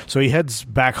 So he heads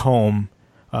back home.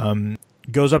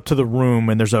 Goes up to the room,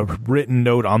 and there's a written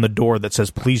note on the door that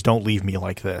says, "Please don't leave me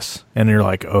like this." And you're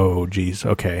like, "Oh, geez,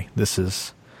 okay, this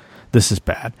is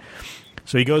bad."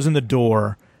 So he goes in the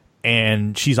door,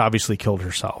 and she's obviously killed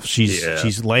herself.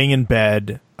 She's laying in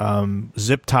bed,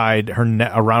 zip tied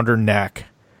around her neck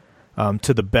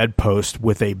to the bedpost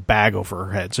with a bag over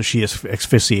her head. So she is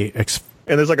asphyxiated.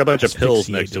 And there's like a bunch of pills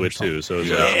next to it too. So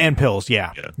and pills,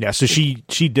 yeah. So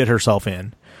she did herself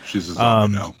in. She's a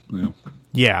zombie now.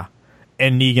 Yeah.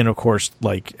 And Negan, of course,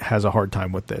 like has a hard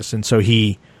time with this, and so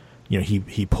he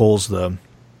pulls the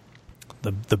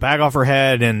bag off her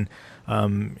head, and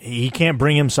he can't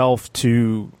bring himself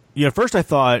to. At first I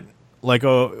thought like,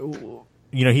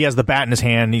 he has the bat in his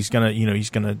hand, and he's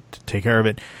gonna take care of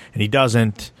it, and he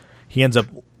doesn't. He ends up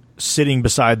sitting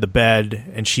beside the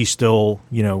bed, and she's still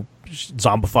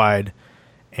zombified,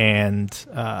 and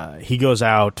he goes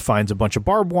out, finds a bunch of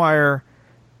barbed wire,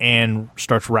 and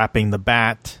starts wrapping the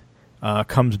bat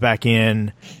comes back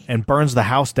in and burns the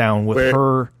house down with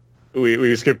her.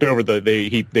 We skipped over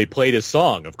they played his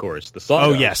song, of course. The song.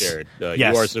 Oh yes, shared, yes. You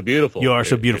Are So Beautiful. You Are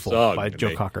So Beautiful song, by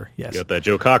Joe Cocker. Yes, got that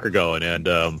Joe Cocker going, and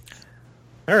all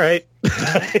right.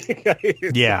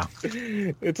 Yeah,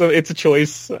 it's a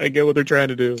choice. I get what they're trying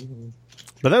to do.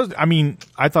 But that was, I mean,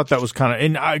 I thought that was kind of,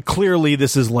 and clearly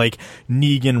this is like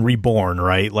Negan reborn,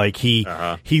 right? Like he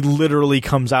literally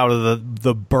comes out of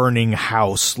the burning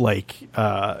house, like,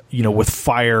 with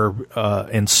fire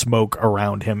and smoke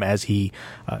around him as he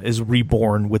is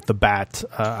reborn with the bat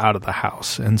out of the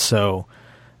house. And so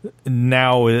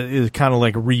now it is kind of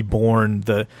like reborn,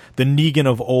 the Negan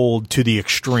of old to the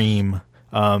extreme,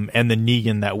 and the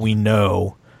Negan that we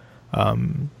know,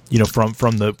 from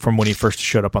when he first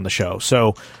showed up on the show.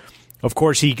 So, of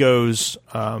course, he goes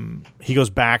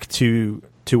back to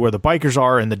where the bikers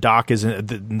are, and the Doc is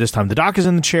this time the Doc is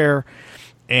in the chair,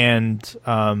 and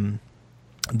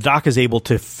Doc is able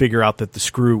to figure out that the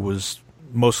screw was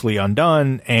mostly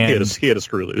undone, and he had a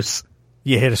screw loose.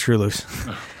 Yeah, he had a screw loose,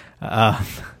 and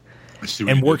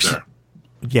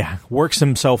works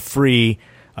himself free.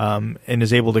 And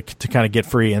is able to kind of get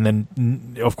free, and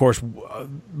then of course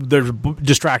there's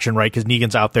distraction, right? Because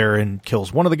Negan's out there and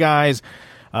kills one of the guys,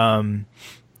 and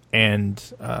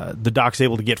the Doc's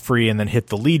able to get free and then hit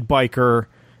the lead biker,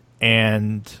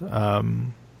 and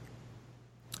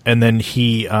then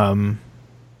he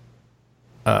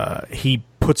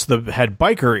puts the head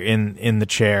biker in the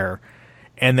chair,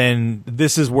 and then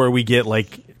this is where we get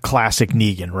like classic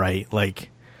Negan, right? Like,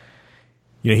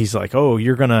 he's like, "Oh,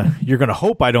 you're gonna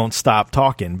hope I don't stop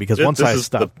talking because once I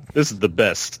stop." This is the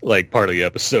best part of the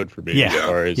episode for me. Yeah, as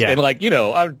far as, and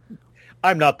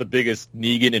I'm not the biggest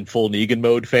Negan in full Negan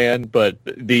mode fan, but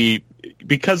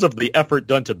because of the effort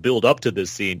done to build up to this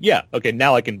scene, yeah, okay,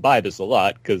 now I can buy this a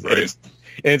lot because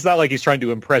it's not like he's trying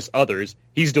to impress others.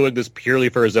 He's doing this purely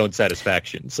for his own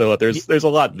satisfaction. So there's a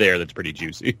lot there that's pretty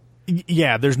juicy.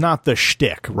 Yeah, there's not the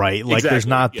shtick, right? Like, there's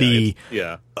not the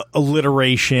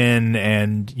alliteration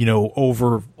and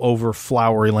over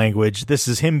flowery language. This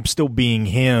is him still being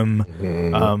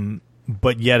him,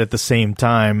 but yet at the same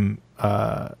time,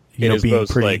 being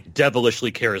most, pretty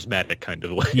devilishly charismatic kind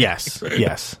of way. Yes,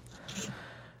 yes.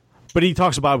 But he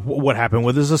talks about what happened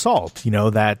with his assault.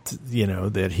 That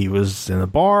he was in a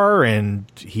bar and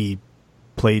he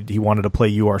wanted to play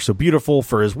 "You Are So Beautiful"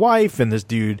 for his wife, and this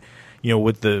dude,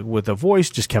 with the voice,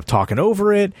 just kept talking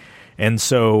over it. And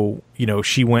so,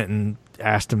 she went and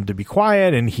asked him to be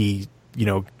quiet, and he,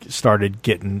 started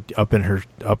getting up in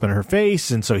her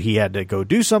face. And so he had to go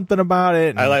do something about it.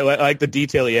 And I like the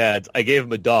detail he adds. I gave him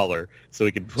 $1 so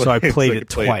he could. So I played it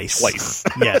twice.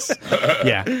 Yes.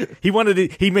 Yeah.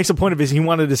 He makes a point of his. He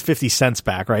wanted his 50 cents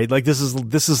back, right? Like this is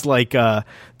like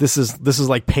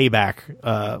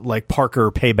payback, like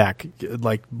Parker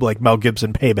payback, like Mel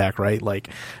Gibson payback, right? Like,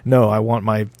 no, I want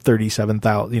my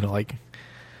 37,000.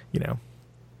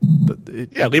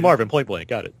 Lee Marvin, Point Blank,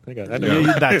 got it. I know.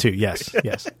 That too. Yes.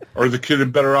 Yes. Or the kid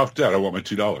in Better Off Dead. I want my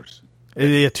 $2.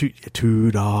 Yeah,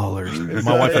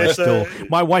 $2.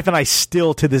 My wife and I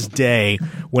still to this day,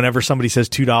 whenever somebody says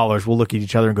 $2, we'll look at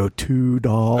each other and go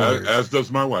 $2. As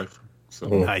does my wife. So.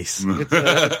 Nice.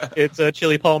 It's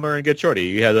Chili Palmer and Get Shorty.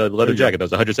 You had a leather jacket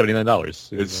that was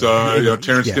 $179. It's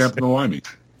Terrence Stamp and the Limey.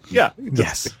 Yeah.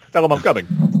 Yes. Tell him I'm coming.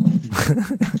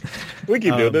 We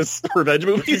keep doing this revenge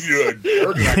movies. Yes.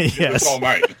 This all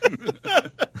night.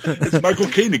 It's Michael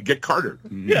Caine and Get Carter.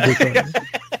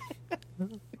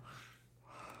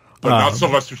 But not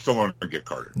Sylvester Stallone and Get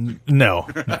Carter. No.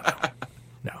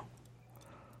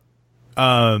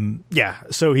 Yeah.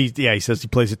 So he says he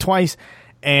plays it twice,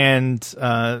 and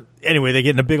anyway, they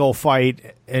get in a big old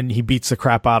fight, and he beats the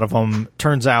crap out of them.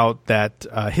 Turns out that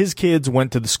his kids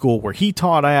went to the school where he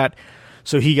taught at,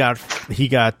 so he got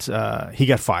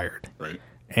fired. Right.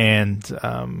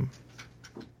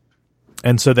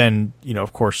 And so then,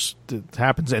 of course, it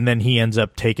happens, and then he ends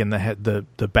up taking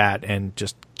the bat and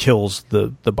just kills the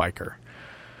biker.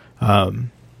 And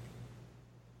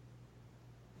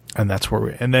that's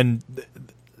where and then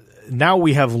now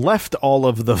we have left all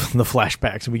of the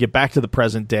flashbacks, and we get back to the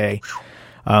present day.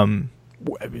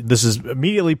 This is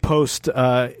immediately post,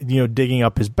 digging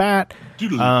up his bat.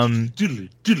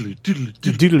 Doodly.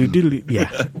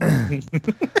 Yeah.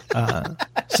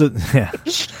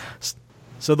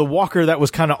 So the walker that was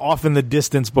kind of off in the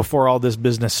distance before all this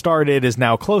business started is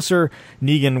now closer.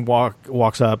 Negan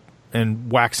walks up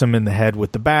and whacks him in the head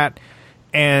with the bat,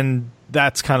 and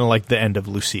that's kind of like the end of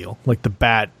Lucille. Like, the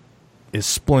bat is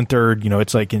splintered.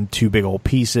 It's like in two big old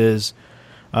pieces.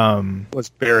 Was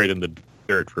buried in the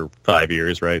dirt for 5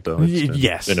 years, right? Though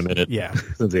Yes, been a minute. Yeah,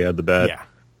 since he had the bat. Yeah.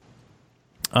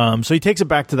 So he takes it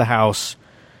back to the house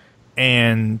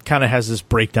and kind of has this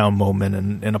breakdown moment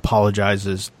and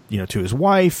apologizes, to his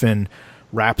wife, and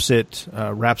wraps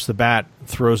the bat,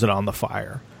 throws it on the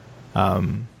fire.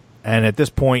 And at this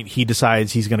point, he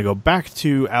decides he's going to go back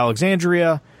to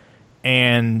Alexandria,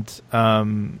 and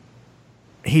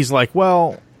he's like,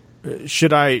 well,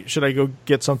 should I go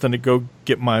get something to go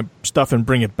get my stuff and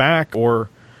bring it back, or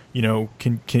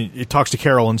can it talks to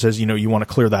Carol and says, you want to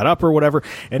clear that up or whatever.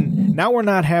 And now we're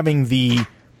not having the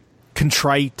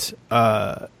contrite,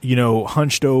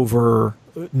 hunched over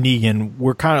Negan.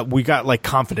 We got like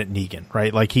confident Negan,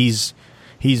 right? Like he's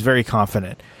very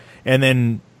confident. And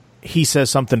then he says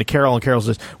something to Carol, and Carol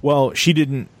says, well,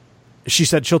 she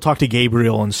said she'll talk to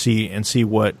Gabriel and see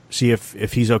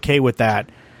if he's okay with that.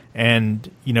 And,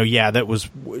 that was,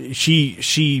 she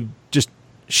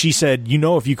said,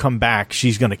 if you come back,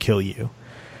 she's going to kill you.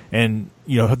 And,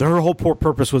 her whole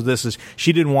purpose was this, is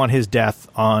she didn't want his death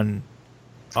on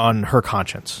her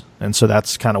conscience. And so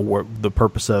that's kind of where the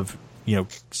purpose of,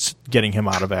 getting him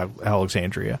out of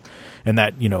Alexandria, and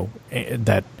that,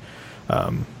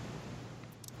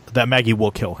 that Maggie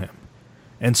will kill him.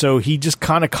 And so he just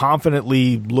kind of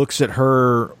confidently looks at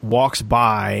her, walks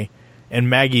by, and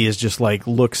Maggie is just like,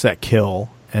 looks at kill.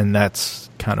 And that's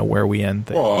kind of where we end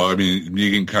things. Well, I mean,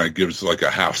 Negan kind of gives like a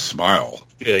half smile.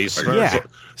 Yeah, he's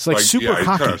it's like super cocky. He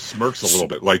kind of smirks a little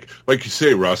bit. Like you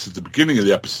say, Russ, at the beginning of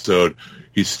the episode,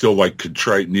 he's still like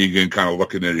contrite Negan, kind of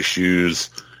looking at his shoes,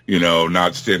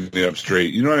 not standing up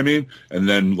straight. You know what I mean? And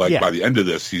then by the end of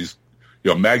this, he's,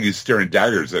 Maggie's staring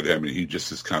daggers at him, and he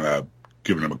just is kind of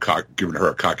giving her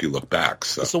a cocky look back.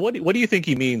 So what do you think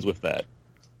he means with that?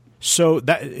 So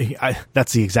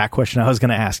that's the exact question I was going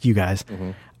to ask you guys.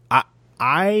 Mm-hmm.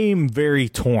 I'm very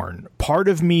torn. Part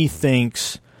of me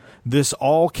thinks this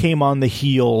all came on the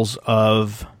heels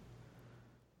of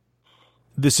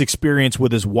this experience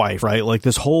with his wife, right? Like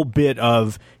this whole bit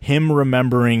of him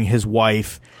remembering his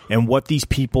wife and what these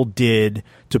people did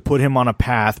to put him on a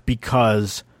path,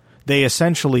 because they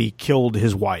essentially killed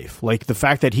his wife. Like the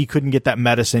fact that he couldn't get that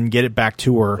medicine, get it back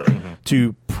to her, mm-hmm.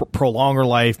 to prolong her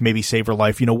life, maybe save her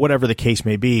life, whatever the case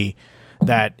may be,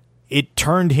 that it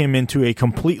turned him into a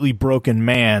completely broken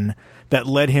man that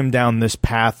led him down this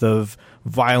path of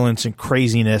violence and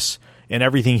craziness and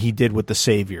everything he did with the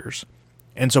Saviors.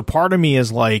 And so part of me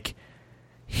is like,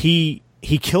 he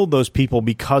killed those people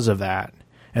because of that,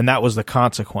 and that was the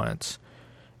consequence.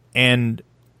 And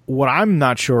what I'm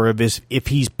not sure of is if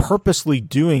he's purposely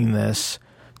doing this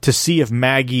to see if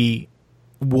Maggie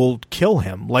will kill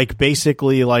him. Like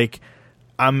basically, like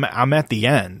I'm at the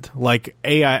end. Like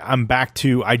I'm back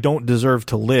to, I don't deserve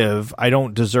to live. I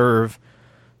don't deserve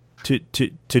to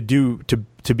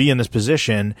be in this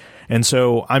position. And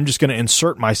so I'm just going to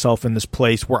insert myself in this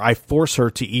place where I force her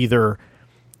to either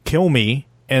kill me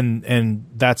and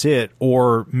that's it,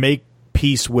 or make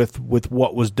peace with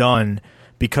what was done,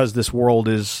 because this world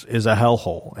is a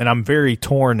hellhole. And I'm very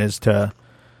torn as to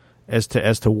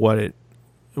what it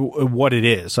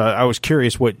is. I was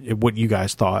curious what you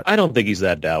guys thought. I don't think he's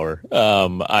that dour.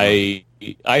 I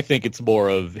think it's more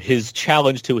of his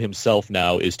challenge to himself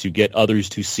now is to get others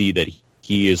to see that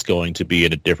he is going to be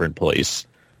in a different place.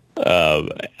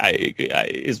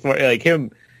 As far like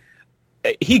him,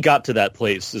 he got to that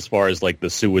place as far as like the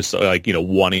suicide, like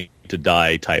wanting to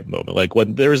die type moment. Like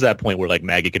when there was that point where like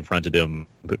Maggie confronted him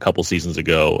a couple seasons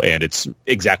ago, and it's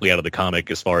exactly out of the comic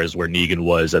as far as where Negan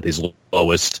was at his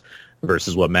lowest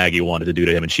versus what Maggie wanted to do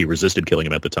to him, and she resisted killing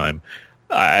him at the time.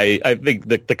 I think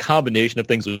the combination of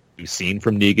things we've seen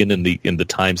from Negan in the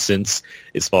time since,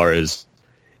 as far as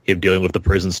him dealing with the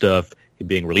prison stuff, him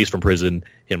being released from prison,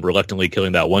 him reluctantly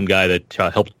killing that one guy that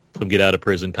helped him get out of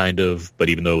prison, kind of, but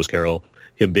even though it was Carol,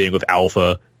 him being with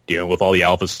Alpha, dealing with all the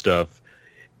Alpha stuff,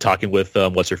 talking with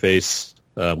what's-her-face,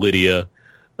 Lydia,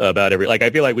 about I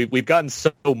feel like we've gotten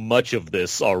so much of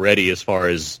this already as far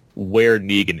as where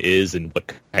Negan is and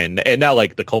and now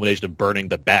like the culmination of burning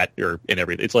the bat and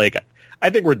everything. It's like, I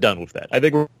think we're done with that. I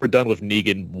think we're done with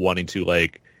Negan wanting to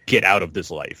like get out of this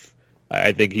life.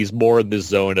 I think he's more in this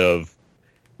zone of,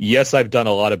 yes, I've done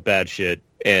a lot of bad shit,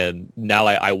 and now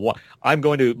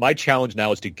my challenge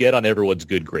now is to get on everyone's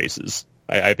good graces.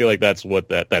 I feel like that's what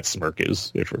that smirk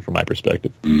is from my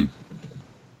perspective. Mm.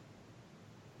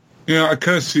 Yeah, I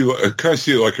kind of see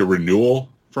it like a renewal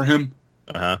for him.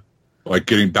 Uh-huh. Like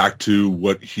getting back to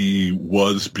what he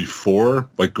was before,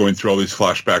 like going through all these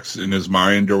flashbacks in his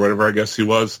mind or whatever I guess he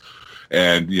was,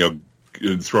 and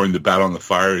throwing the bat on the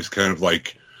fire. He's kind of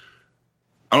like,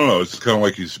 I don't know. It's kind of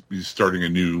like he's starting a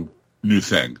new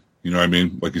thing. You know what I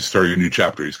mean? Like he's starting a new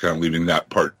chapter. He's kind of leaving that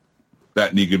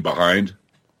Negan behind.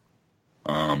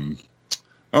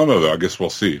 I don't know though. I guess we'll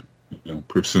see.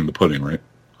 Proof's in the pudding, right?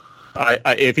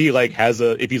 If he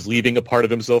if he's leaving a part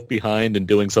of himself behind and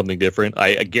doing something different,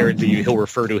 I guarantee you he'll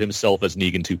refer to himself as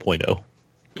Negan 2.0.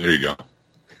 There you go.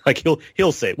 Like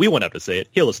he'll say it. We won't have to say it.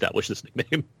 He'll establish this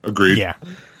nickname. Agreed. Yeah.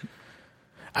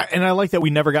 And I like that we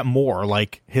never got more.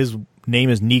 Like, his name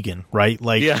is Negan, right?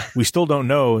 Like, we still don't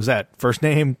know. Is that first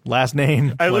name, last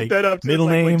name? I looked that up. Middle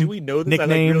name? Wait, do we know this?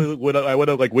 Nickname? I went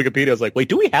up Wikipedia. I was like, wait,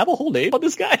 do we have a whole name on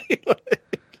this guy?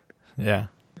 Yeah.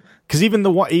 Because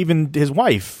even his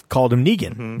wife called him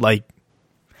Negan. Mm-hmm. Like,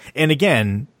 and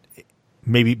again,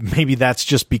 maybe that's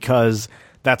just because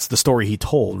that's the story he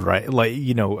told, right? Like,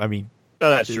 I mean,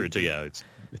 that's true too. Yeah, it's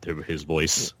his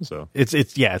voice. So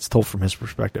it's told from his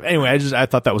perspective. Anyway, I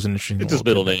thought that was an interesting. It's his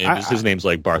middle name. His name's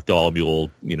like Bartholomew.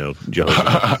 Jones.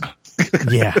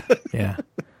 yeah.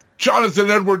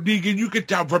 Jonathan Edward Negan, you get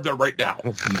down from there right now.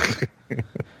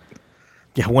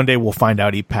 Yeah, one day we'll find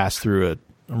out he passed through a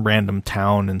random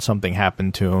town and something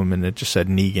happened to him, and it just said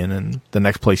Negan. And the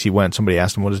next place he went, somebody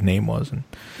asked him what his name was, and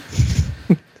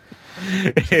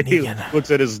he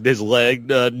looks at his leg,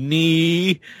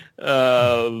 knee,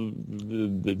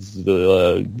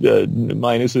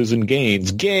 minuses and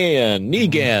gains.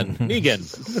 Negan.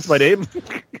 That's my name.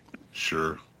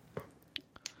 Sure.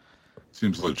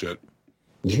 Seems legit.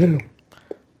 Yeah.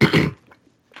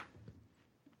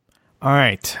 All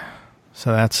right.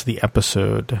 So that's the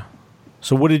episode.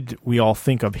 So what did we all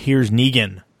think of Here's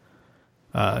Negan?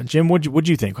 Jim, what'd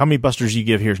you think? How many busters do you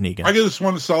give Here's Negan? I give this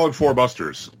one a solid 4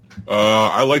 busters.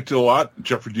 I liked it a lot.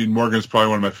 Jeffrey Dean Morgan is probably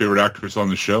one of my favorite actors on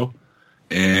the show,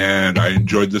 and I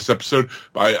enjoyed this episode.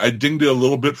 I dinged it a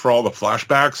little bit for all the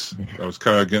flashbacks. I was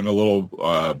kind of getting a little,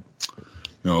 a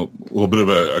little bit of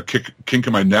a kink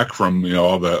in my neck from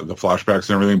all the flashbacks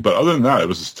and everything. But other than that, it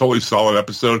was a totally solid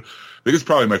episode. I think it's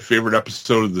probably my favorite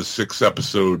episode of the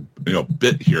 6-episode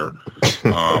bit here.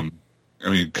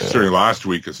 Considering last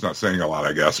week, it's not saying a lot,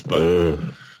 I guess, but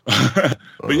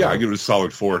but yeah, I give it a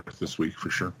solid 4 this week for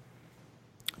sure.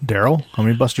 Daryl, how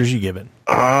many busters you give it?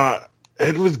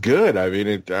 It was good. I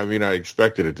I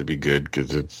expected it to be good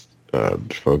because it's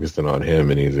focusing on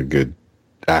him, and he's a good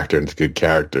actor and it's a good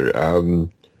character.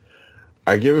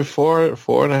 I give it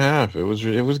 4.5. It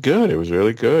was good. It was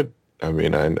really good.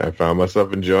 I found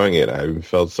myself enjoying it. I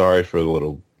felt sorry for the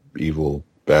little evil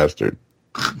bastard.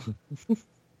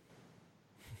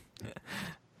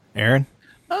 Aaron?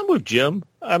 I'm with Jim.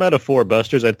 I'm at a 4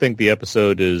 busters. I think the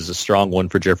episode is a strong one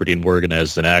for Jeffrey Dean Morgan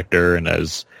as an actor and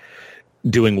as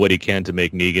doing what he can to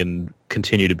make Negan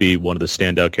continue to be one of the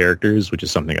standout characters, which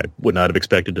is something I would not have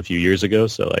expected a few years ago.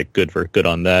 So, good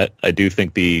on that. I do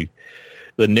think the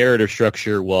narrative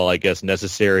structure, while I guess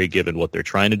necessary given what they're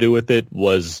trying to do with it,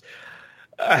 was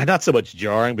not so much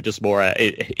jarring, but just more.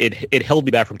 It held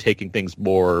me back from taking things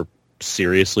more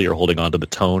seriously or holding on to the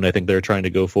tone I think they're trying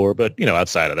to go for. But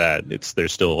outside of that,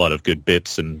 there's still a lot of good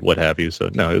bits and what have you.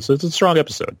 So no, it's a strong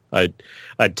episode. I'd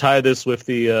tie this with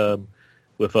the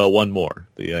with one more,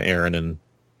 the Aaron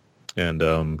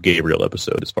and Gabriel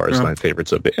episode as far as my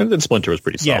favorites of it. And then Splinter was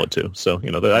pretty solid too. So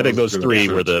I think those three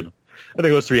were I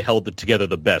think those three held it together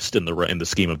the best in the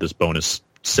scheme of this bonus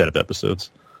set of episodes.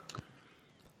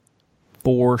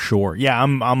 For sure. Yeah,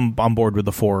 I'm on board with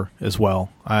the 4 as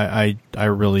well. I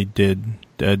really did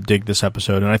dig this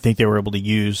episode, and I think they were able to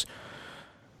use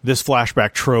this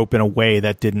flashback trope in a way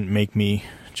that didn't make me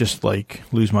just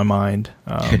lose my mind.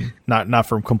 Not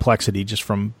from complexity, just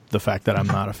from the fact that I'm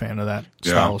not a fan of that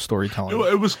style of storytelling.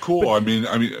 It was cool.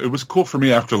 It was cool for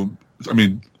me after.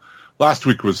 Last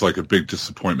week was a big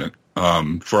disappointment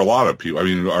for a lot of people.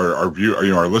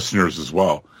 Our listeners as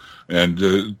well. And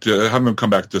to have them come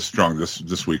back this strong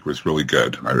this week was really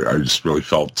good. I just really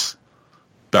felt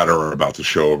better about the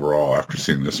show overall after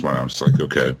seeing this one. I was like,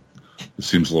 okay, it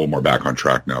seems a little more back on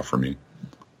track now for me.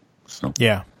 So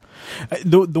yeah,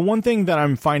 the one thing that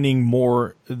I'm finding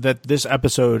more that this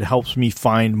episode helps me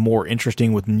find more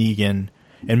interesting with Negan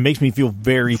and makes me feel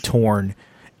very torn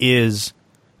is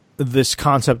this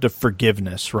concept of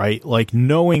forgiveness, right?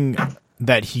 Knowing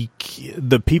that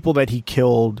the people that he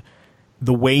killed,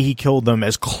 the way he killed them,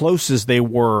 as close as they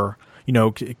were,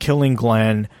 killing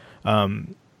Glenn,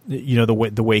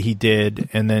 the way he did,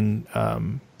 and then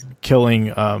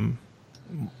killing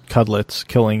Cudlitz,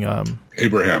 killing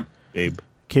Abraham,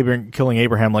 killing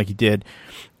Abraham like he did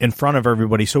in front of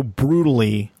everybody, so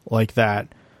brutally like that,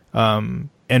 and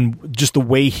just the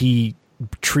way he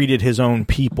treated his own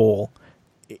people.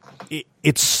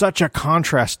 It's such a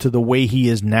contrast to the way he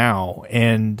is now,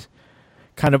 and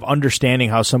kind of understanding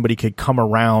how somebody could come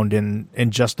around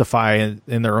and justify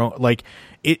in their own,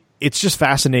 it's just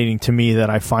fascinating to me that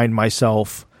I find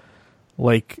myself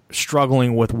like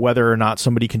struggling with whether or not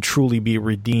somebody can truly be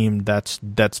redeemed that's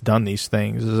done these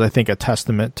things is, I think, a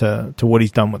testament to what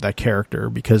he's done with that character,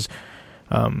 because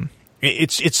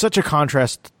it's such a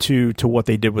contrast to what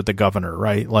they did with the governor,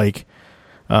 right? Like,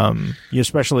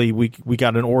 especially we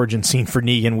got an origin scene for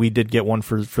Negan. We did get one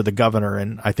for the governor,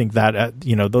 and I think that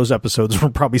those episodes were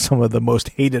probably some of the most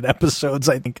hated episodes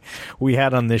I think we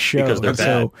had on this show. Because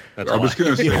they're bad. I was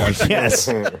going to say, yes,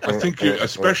 I think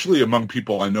especially among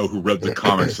people I know who read the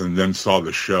comics and then saw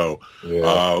the show. Yeah.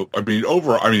 I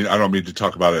don't mean to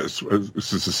talk about it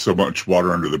since there's so much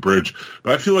water under the bridge,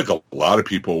 but I feel like a lot of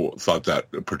people thought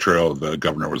that portrayal of the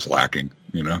governor was lacking.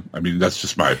 I mean, that's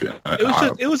just my opinion.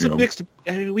 It was a mixed.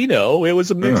 We know it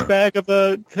was a mixed bag of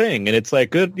a thing, and it's like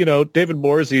good. David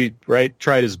Morrissey, right,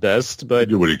 tried his best, but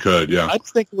he did what he could. Yeah, I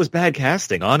just think it was bad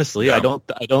casting. Honestly, yeah. I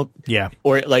don't. Yeah.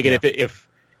 Or like, yeah. if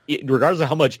regardless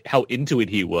of how into it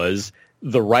he was,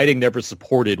 the writing never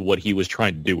supported what he was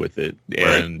trying to do with it,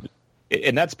 and. Right.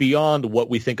 And that's beyond what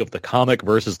we think of the comic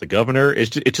versus the governor.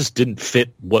 It just didn't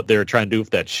fit what they were trying to do with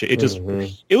that shit.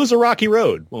 It was a rocky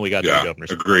road when we got to the governor's.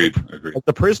 Agreed. Like,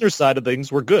 the prisoner side of things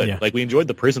were good. Yeah. Like, we enjoyed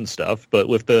the prison stuff, but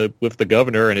with the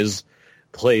governor and his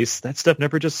place, that stuff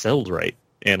never just settled right.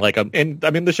 And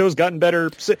the show's gotten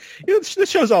better. The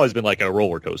show's always been like a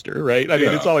roller coaster, right? I mean,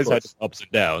 it's always had ups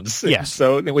and downs. Yes.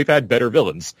 So we've had better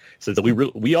villains. So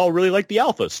that we all really like the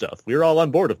Alpha stuff. We were all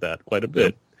on board with that quite a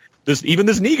bit. Even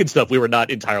this Negan stuff we were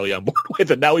not entirely on board with,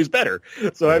 and now he's better.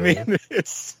 So I mean,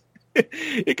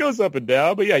 it goes up and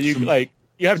down. But yeah, you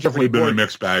have definitely been a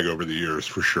mixed bag over the years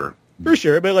for sure. For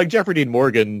sure, but like Jeffrey Dean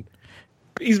Morgan,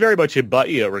 he's very much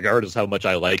regardless of how much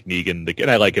I like Negan,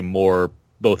 and I like him more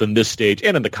both in this stage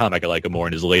and in the comic. I like him more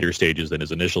in his later stages than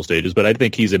his initial stages. But I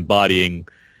think he's embodying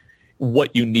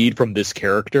what you need from this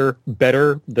character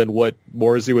better than what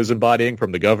Morrissey was embodying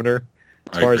from the governor,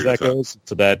 as far as that goes.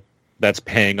 So that's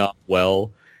paying off well.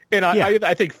 And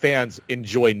I think fans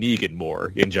enjoy Negan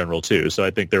more in general, too. So I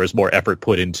think there was more effort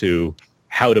put into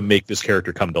how to make this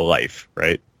character come to life,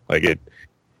 right? Like,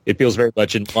 it feels very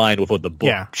much in line with what the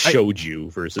book showed you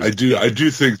versus... I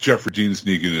do think Jeffrey Dean's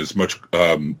Negan is much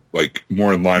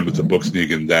more in line with the book's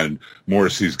Negan than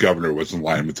Morrissey's governor was in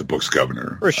line with the book's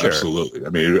governor. For sure. Absolutely. I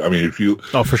mean, if you...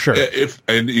 Oh, for sure.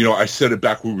 I said it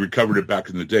back when we covered it back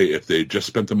in the day, if they just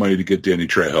spent the money to get Danny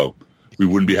Trejo, we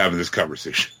wouldn't be having this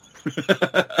conversation.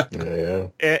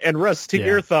 And Russ, to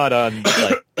your thought on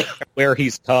where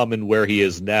he's come and where he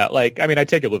is now, I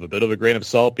take it with a bit of a grain of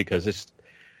salt because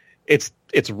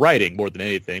it's writing more than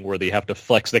anything, where they have to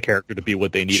flex the character to be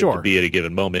what they need him to be at a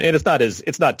given moment, and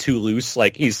it's not too loose.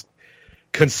 Like, he's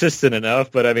consistent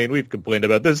enough, but I mean, we've complained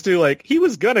about this too. Like, he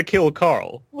was gonna kill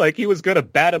Carl, like he was gonna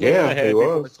bat him in the head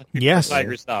before the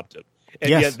tiger stopped him. And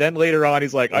yet then later on,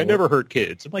 he's like, I never hurt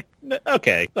kids. I'm like,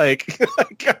 okay.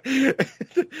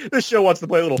 This show wants to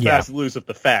play a little fast and loose with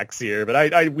the facts here,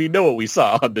 but we know what we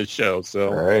saw on this show. So,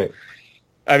 all right.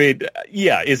 I mean,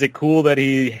 is it cool that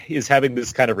he is having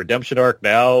this kind of redemption arc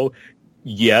now?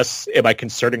 Yes. Am I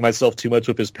concerning myself too much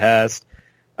with his past?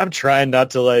 I'm trying not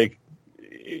to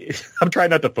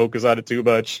focus on it too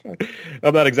much.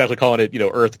 I'm not exactly calling it,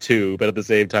 Earth 2, but at the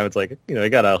same time, it's like, I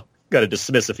gotta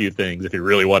dismiss a a few things if you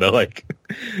really want to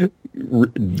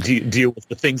deal with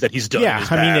the things that he's done in his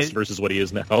past versus what he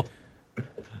is now.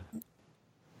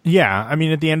 Yeah, I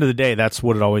mean, at the end of the day, that's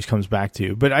what it always comes back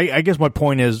to. But I guess my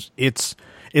point is, it's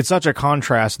such a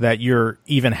contrast that you're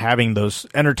even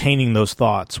entertaining those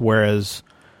thoughts, whereas,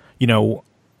 and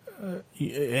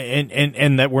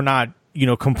that we're not,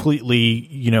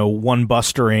 completely,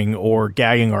 one-bustering or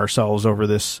gagging ourselves over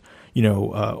this,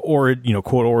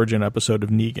 quote origin episode of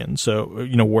Negan. So,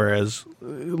 whereas,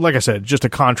 like I said, just a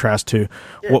contrast to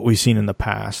what we've seen in the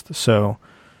past. So,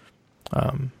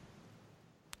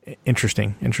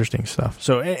 interesting stuff.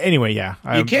 So anyway,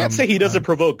 you can't say he doesn't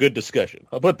provoke good discussion.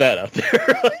 I'll put that out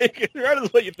there. Regardless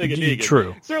of what you think of Negan,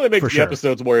 true. It certainly makes the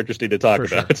episodes more interesting to talk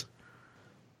about. Sure.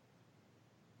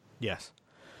 Yes.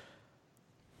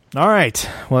 All right.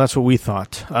 Well, that's what we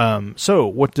thought. So,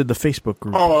 what did the Facebook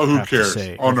group have to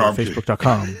say? Oh, no,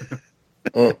 Facebook.com.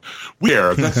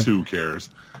 That's who cares.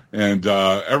 And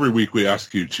every week we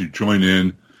ask you to join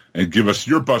in and give us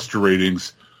your Buster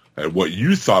ratings and what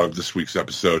you thought of this week's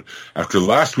episode. After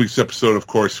last week's episode, of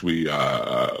course, we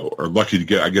are lucky to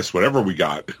get, I guess, whatever we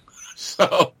got.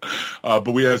 So, but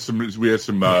we had some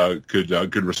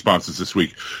good responses this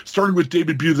week. Starting with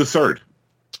David Bew III.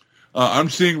 I'm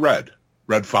seeing red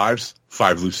 5s,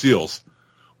 5 Lucille's.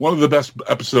 One of the best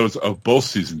episodes of both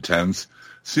season 10s.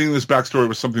 Seeing this backstory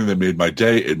was something that made my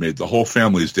day. It made the whole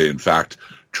family's day, in fact.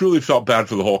 Truly felt bad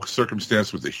for the whole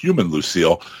circumstance with the human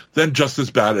Lucille, then just as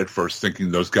bad at first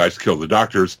thinking those guys killed the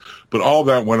doctors, but all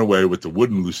that went away with the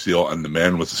wooden Lucille and the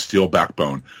man with a steel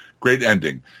backbone. Great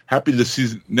ending. Happy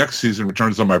the next season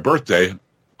returns on my birthday,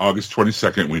 August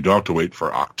 22nd. We don't have to wait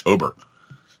for October.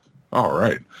 All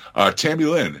right. Tammy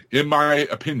Lynn, in my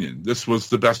opinion, this was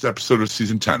the best episode of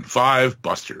season 10. 5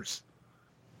 busters.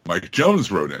 Mike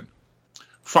Jones wrote in,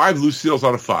 5 Lucille's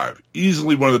out of 5.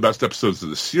 Easily one of the best episodes of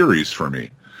the series for me.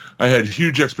 I had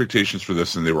huge expectations for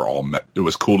this, and they were all met. It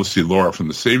was cool to see Laura from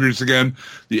The Saviors again.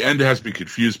 The end has me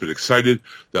confused but excited.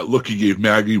 That look he gave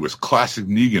Maggie was classic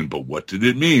Negan, but what did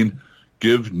it mean?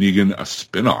 Give Negan a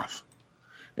spin-off.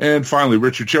 And finally,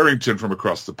 Richard Charrington from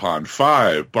across the pond.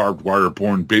 5 barbed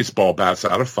wire-borne baseball bats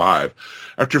out of 5.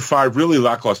 After 5 really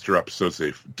lackluster episodes,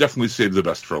 they've definitely saved the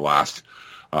best for last.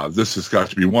 This has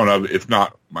got to be one of, if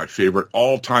not my favorite,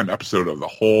 all-time episode of the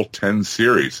whole 10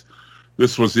 series.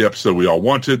 This was the episode we all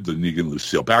wanted, the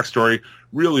Negan-Lucille backstory.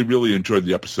 Really, really enjoyed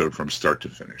the episode from start to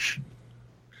finish.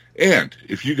 And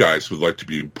if you guys would like to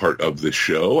be part of this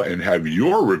show and have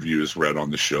your reviews read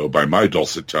on the show by my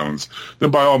dulcet tones,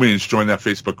 then by all means join that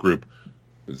Facebook group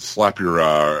and slap your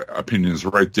opinions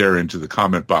right there into the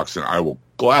comment box, and I will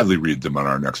gladly read them on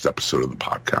our next episode of the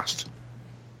podcast.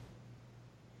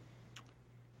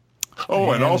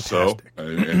 Oh, and also,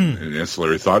 an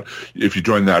ancillary thought, if you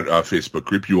join that Facebook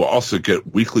group, you will also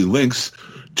get weekly links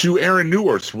to Aaron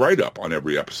Newart's write-up on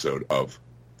every episode of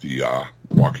The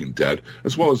Walking Dead,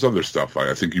 as well as other stuff.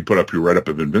 I think you put up your write-up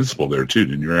of Invincible there, too,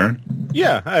 didn't you, Aaron?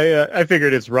 Yeah, I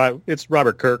figured it's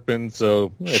Robert Kirkman,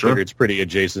 so I figured it's pretty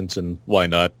adjacent, and why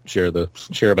not share my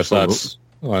thoughts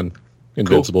on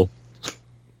Invincible.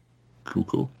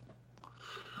 Cool.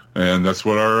 And that's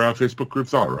what our Facebook group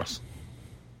thought, Russ.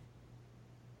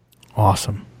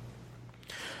 Awesome.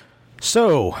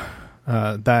 So,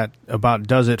 that about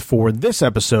does it for this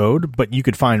episode, but you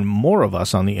could find more of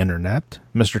us on the internet.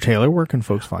 Mr. Taylor, where can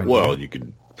folks find you? Well, you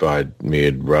can find me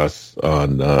and Russ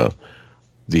on the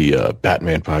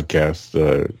Batman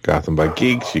podcast, Gotham by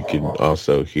Geeks. You can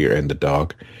also hear, and the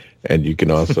dog, and you can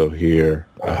also hear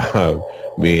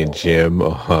me and Jim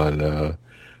on the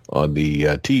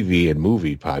TV and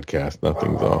movie podcast,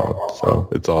 Nothing's On. So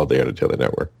it's all there, the Taylor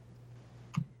Network.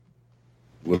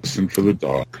 Listen for the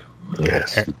dog.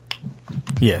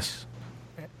 Yes.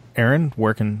 Aaron,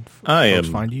 where can folks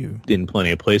find you? In plenty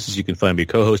of places. You can find me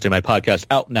co-hosting my podcast,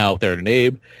 Out Now with Aaron and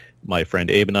Abe. My friend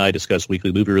Abe and I discuss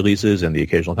weekly movie releases and the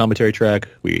occasional commentary track.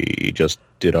 We just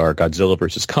did our Godzilla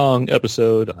vs. Kong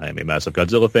episode. I am a massive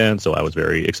Godzilla fan, so I was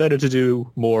very excited to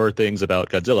do more things about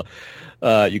Godzilla.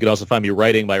 You can also find me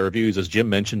writing my reviews, as Jim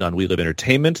mentioned, on We Live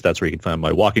Entertainment. That's where you can find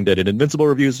my Walking Dead and Invincible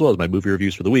reviews, as well as my movie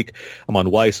reviews for the week. I'm on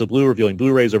Why So Blue, reviewing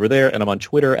Blu-rays over there, and I'm on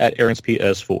Twitter at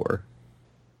AaronsPS4.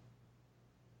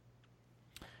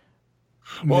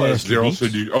 Well, as Daryl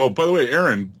said, by the way,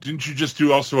 Aaron, didn't you just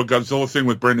do also a Godzilla thing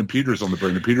with Brandon Peters on the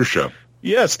Brandon Peters Show?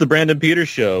 Yes, the Brandon Peters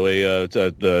Show, a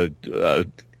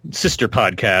sister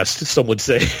podcast, some would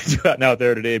say, out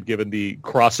there today, given the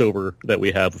crossover that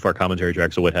we have with our commentary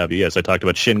tracks or what have you. Yes, I talked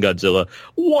about Shin Godzilla,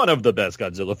 one of the best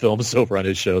Godzilla films over on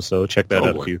his show, so check that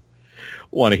out if you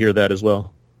want to hear that as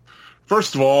well.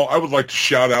 First of all, I would like to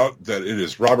shout out that it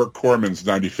is Roger Corman's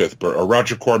 95th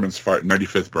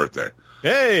birthday.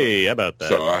 Hey, how about that?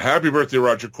 So happy birthday,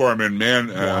 Roger Corman,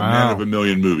 man of a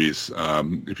million movies.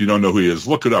 If you don't know who he is,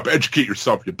 look it up. Educate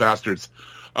yourself, you bastards.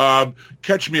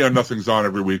 Catch me on Nothing's On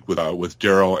every week with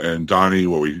Daryl and Donnie,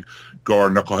 where we go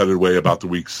our knuckleheaded way about the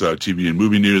week's TV and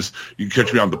movie news. You can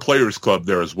catch me on the Players Club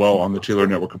there as well on the Taylor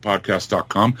Network of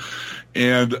Podcast.com.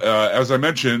 And as I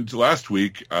mentioned last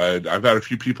week, I've had a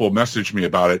few people message me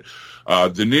about it.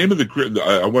 The name of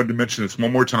I wanted to mention this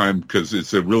one more time because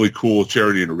it's a really cool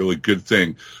charity and a really good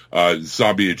thing,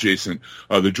 zombie adjacent.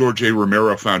 The George A.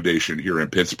 Romero Foundation here in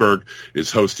Pittsburgh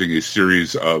is hosting a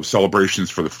series of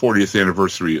celebrations for the 40th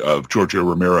anniversary of George A.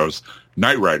 Romero's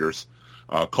Knight Riders,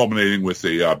 culminating with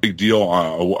a big deal,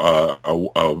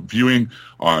 a viewing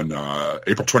on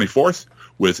April 24th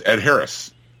with Ed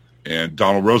Harris and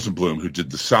Donald Rosenblum, who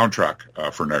did the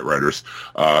soundtrack for Knight Riders,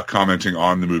 commenting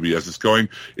on the movie as it's going.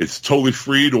 It's totally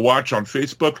free to watch on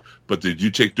Facebook, but they do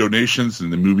take donations,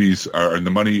 and the movies and the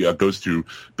money goes to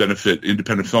benefit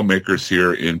independent filmmakers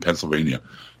here in Pennsylvania.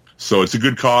 So it's a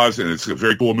good cause, and it's a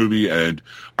very cool movie, and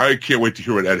I can't wait to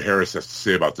hear what Ed Harris has to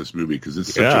say about this movie, because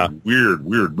it's such a weird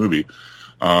movie.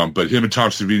 But him and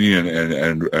Tom Savini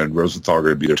and Rosenthal are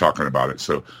going to be there talking about it.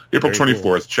 So April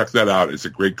 24th, check that out. It's a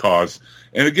great cause.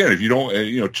 And again, if you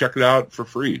don't, check it out for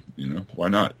free. Why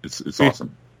not? It's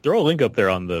awesome. Throw a link up there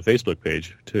on the Facebook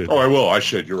page too. Oh, I will. I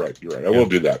should. You're right. I will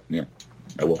do that. Yeah,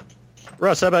 I will.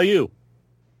 Russ, how about you?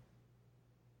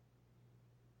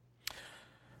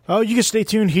 Oh, you can stay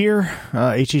tuned here,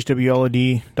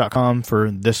 hhwlod.com,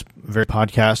 for this very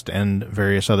podcast and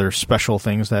various other special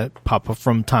things that pop up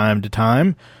from time to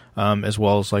time, as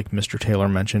well as, like Mr. Taylor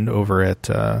mentioned, over at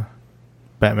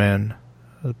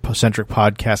Batman-centric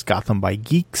podcast Gotham by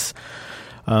Geeks.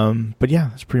 But yeah,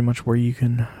 that's pretty much where you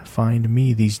can find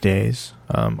me these days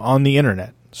on the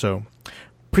internet. So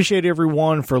appreciate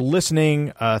everyone for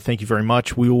listening. Thank you very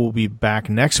much. We will be back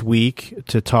next week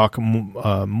to talk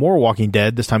more Walking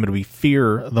Dead. This time it'll be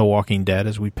Fear the Walking Dead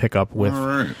as we pick up with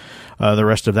the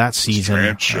rest of that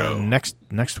season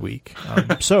next week.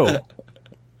 So,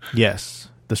 yes,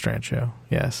 the Strand Show.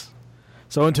 Yes.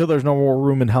 So until there's no more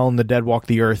room in hell and the dead walk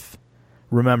the earth,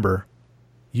 remember,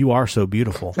 you are so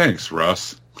beautiful. Thanks,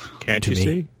 Russ. Can't you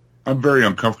see? I'm very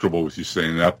uncomfortable with you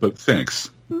saying that, but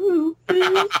thanks.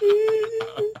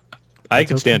 I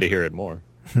can stand to hear it more.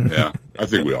 Yeah, I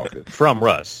think we all did. From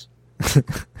Russ.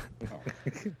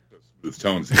 With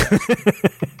tones.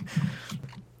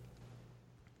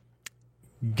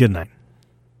 Good night.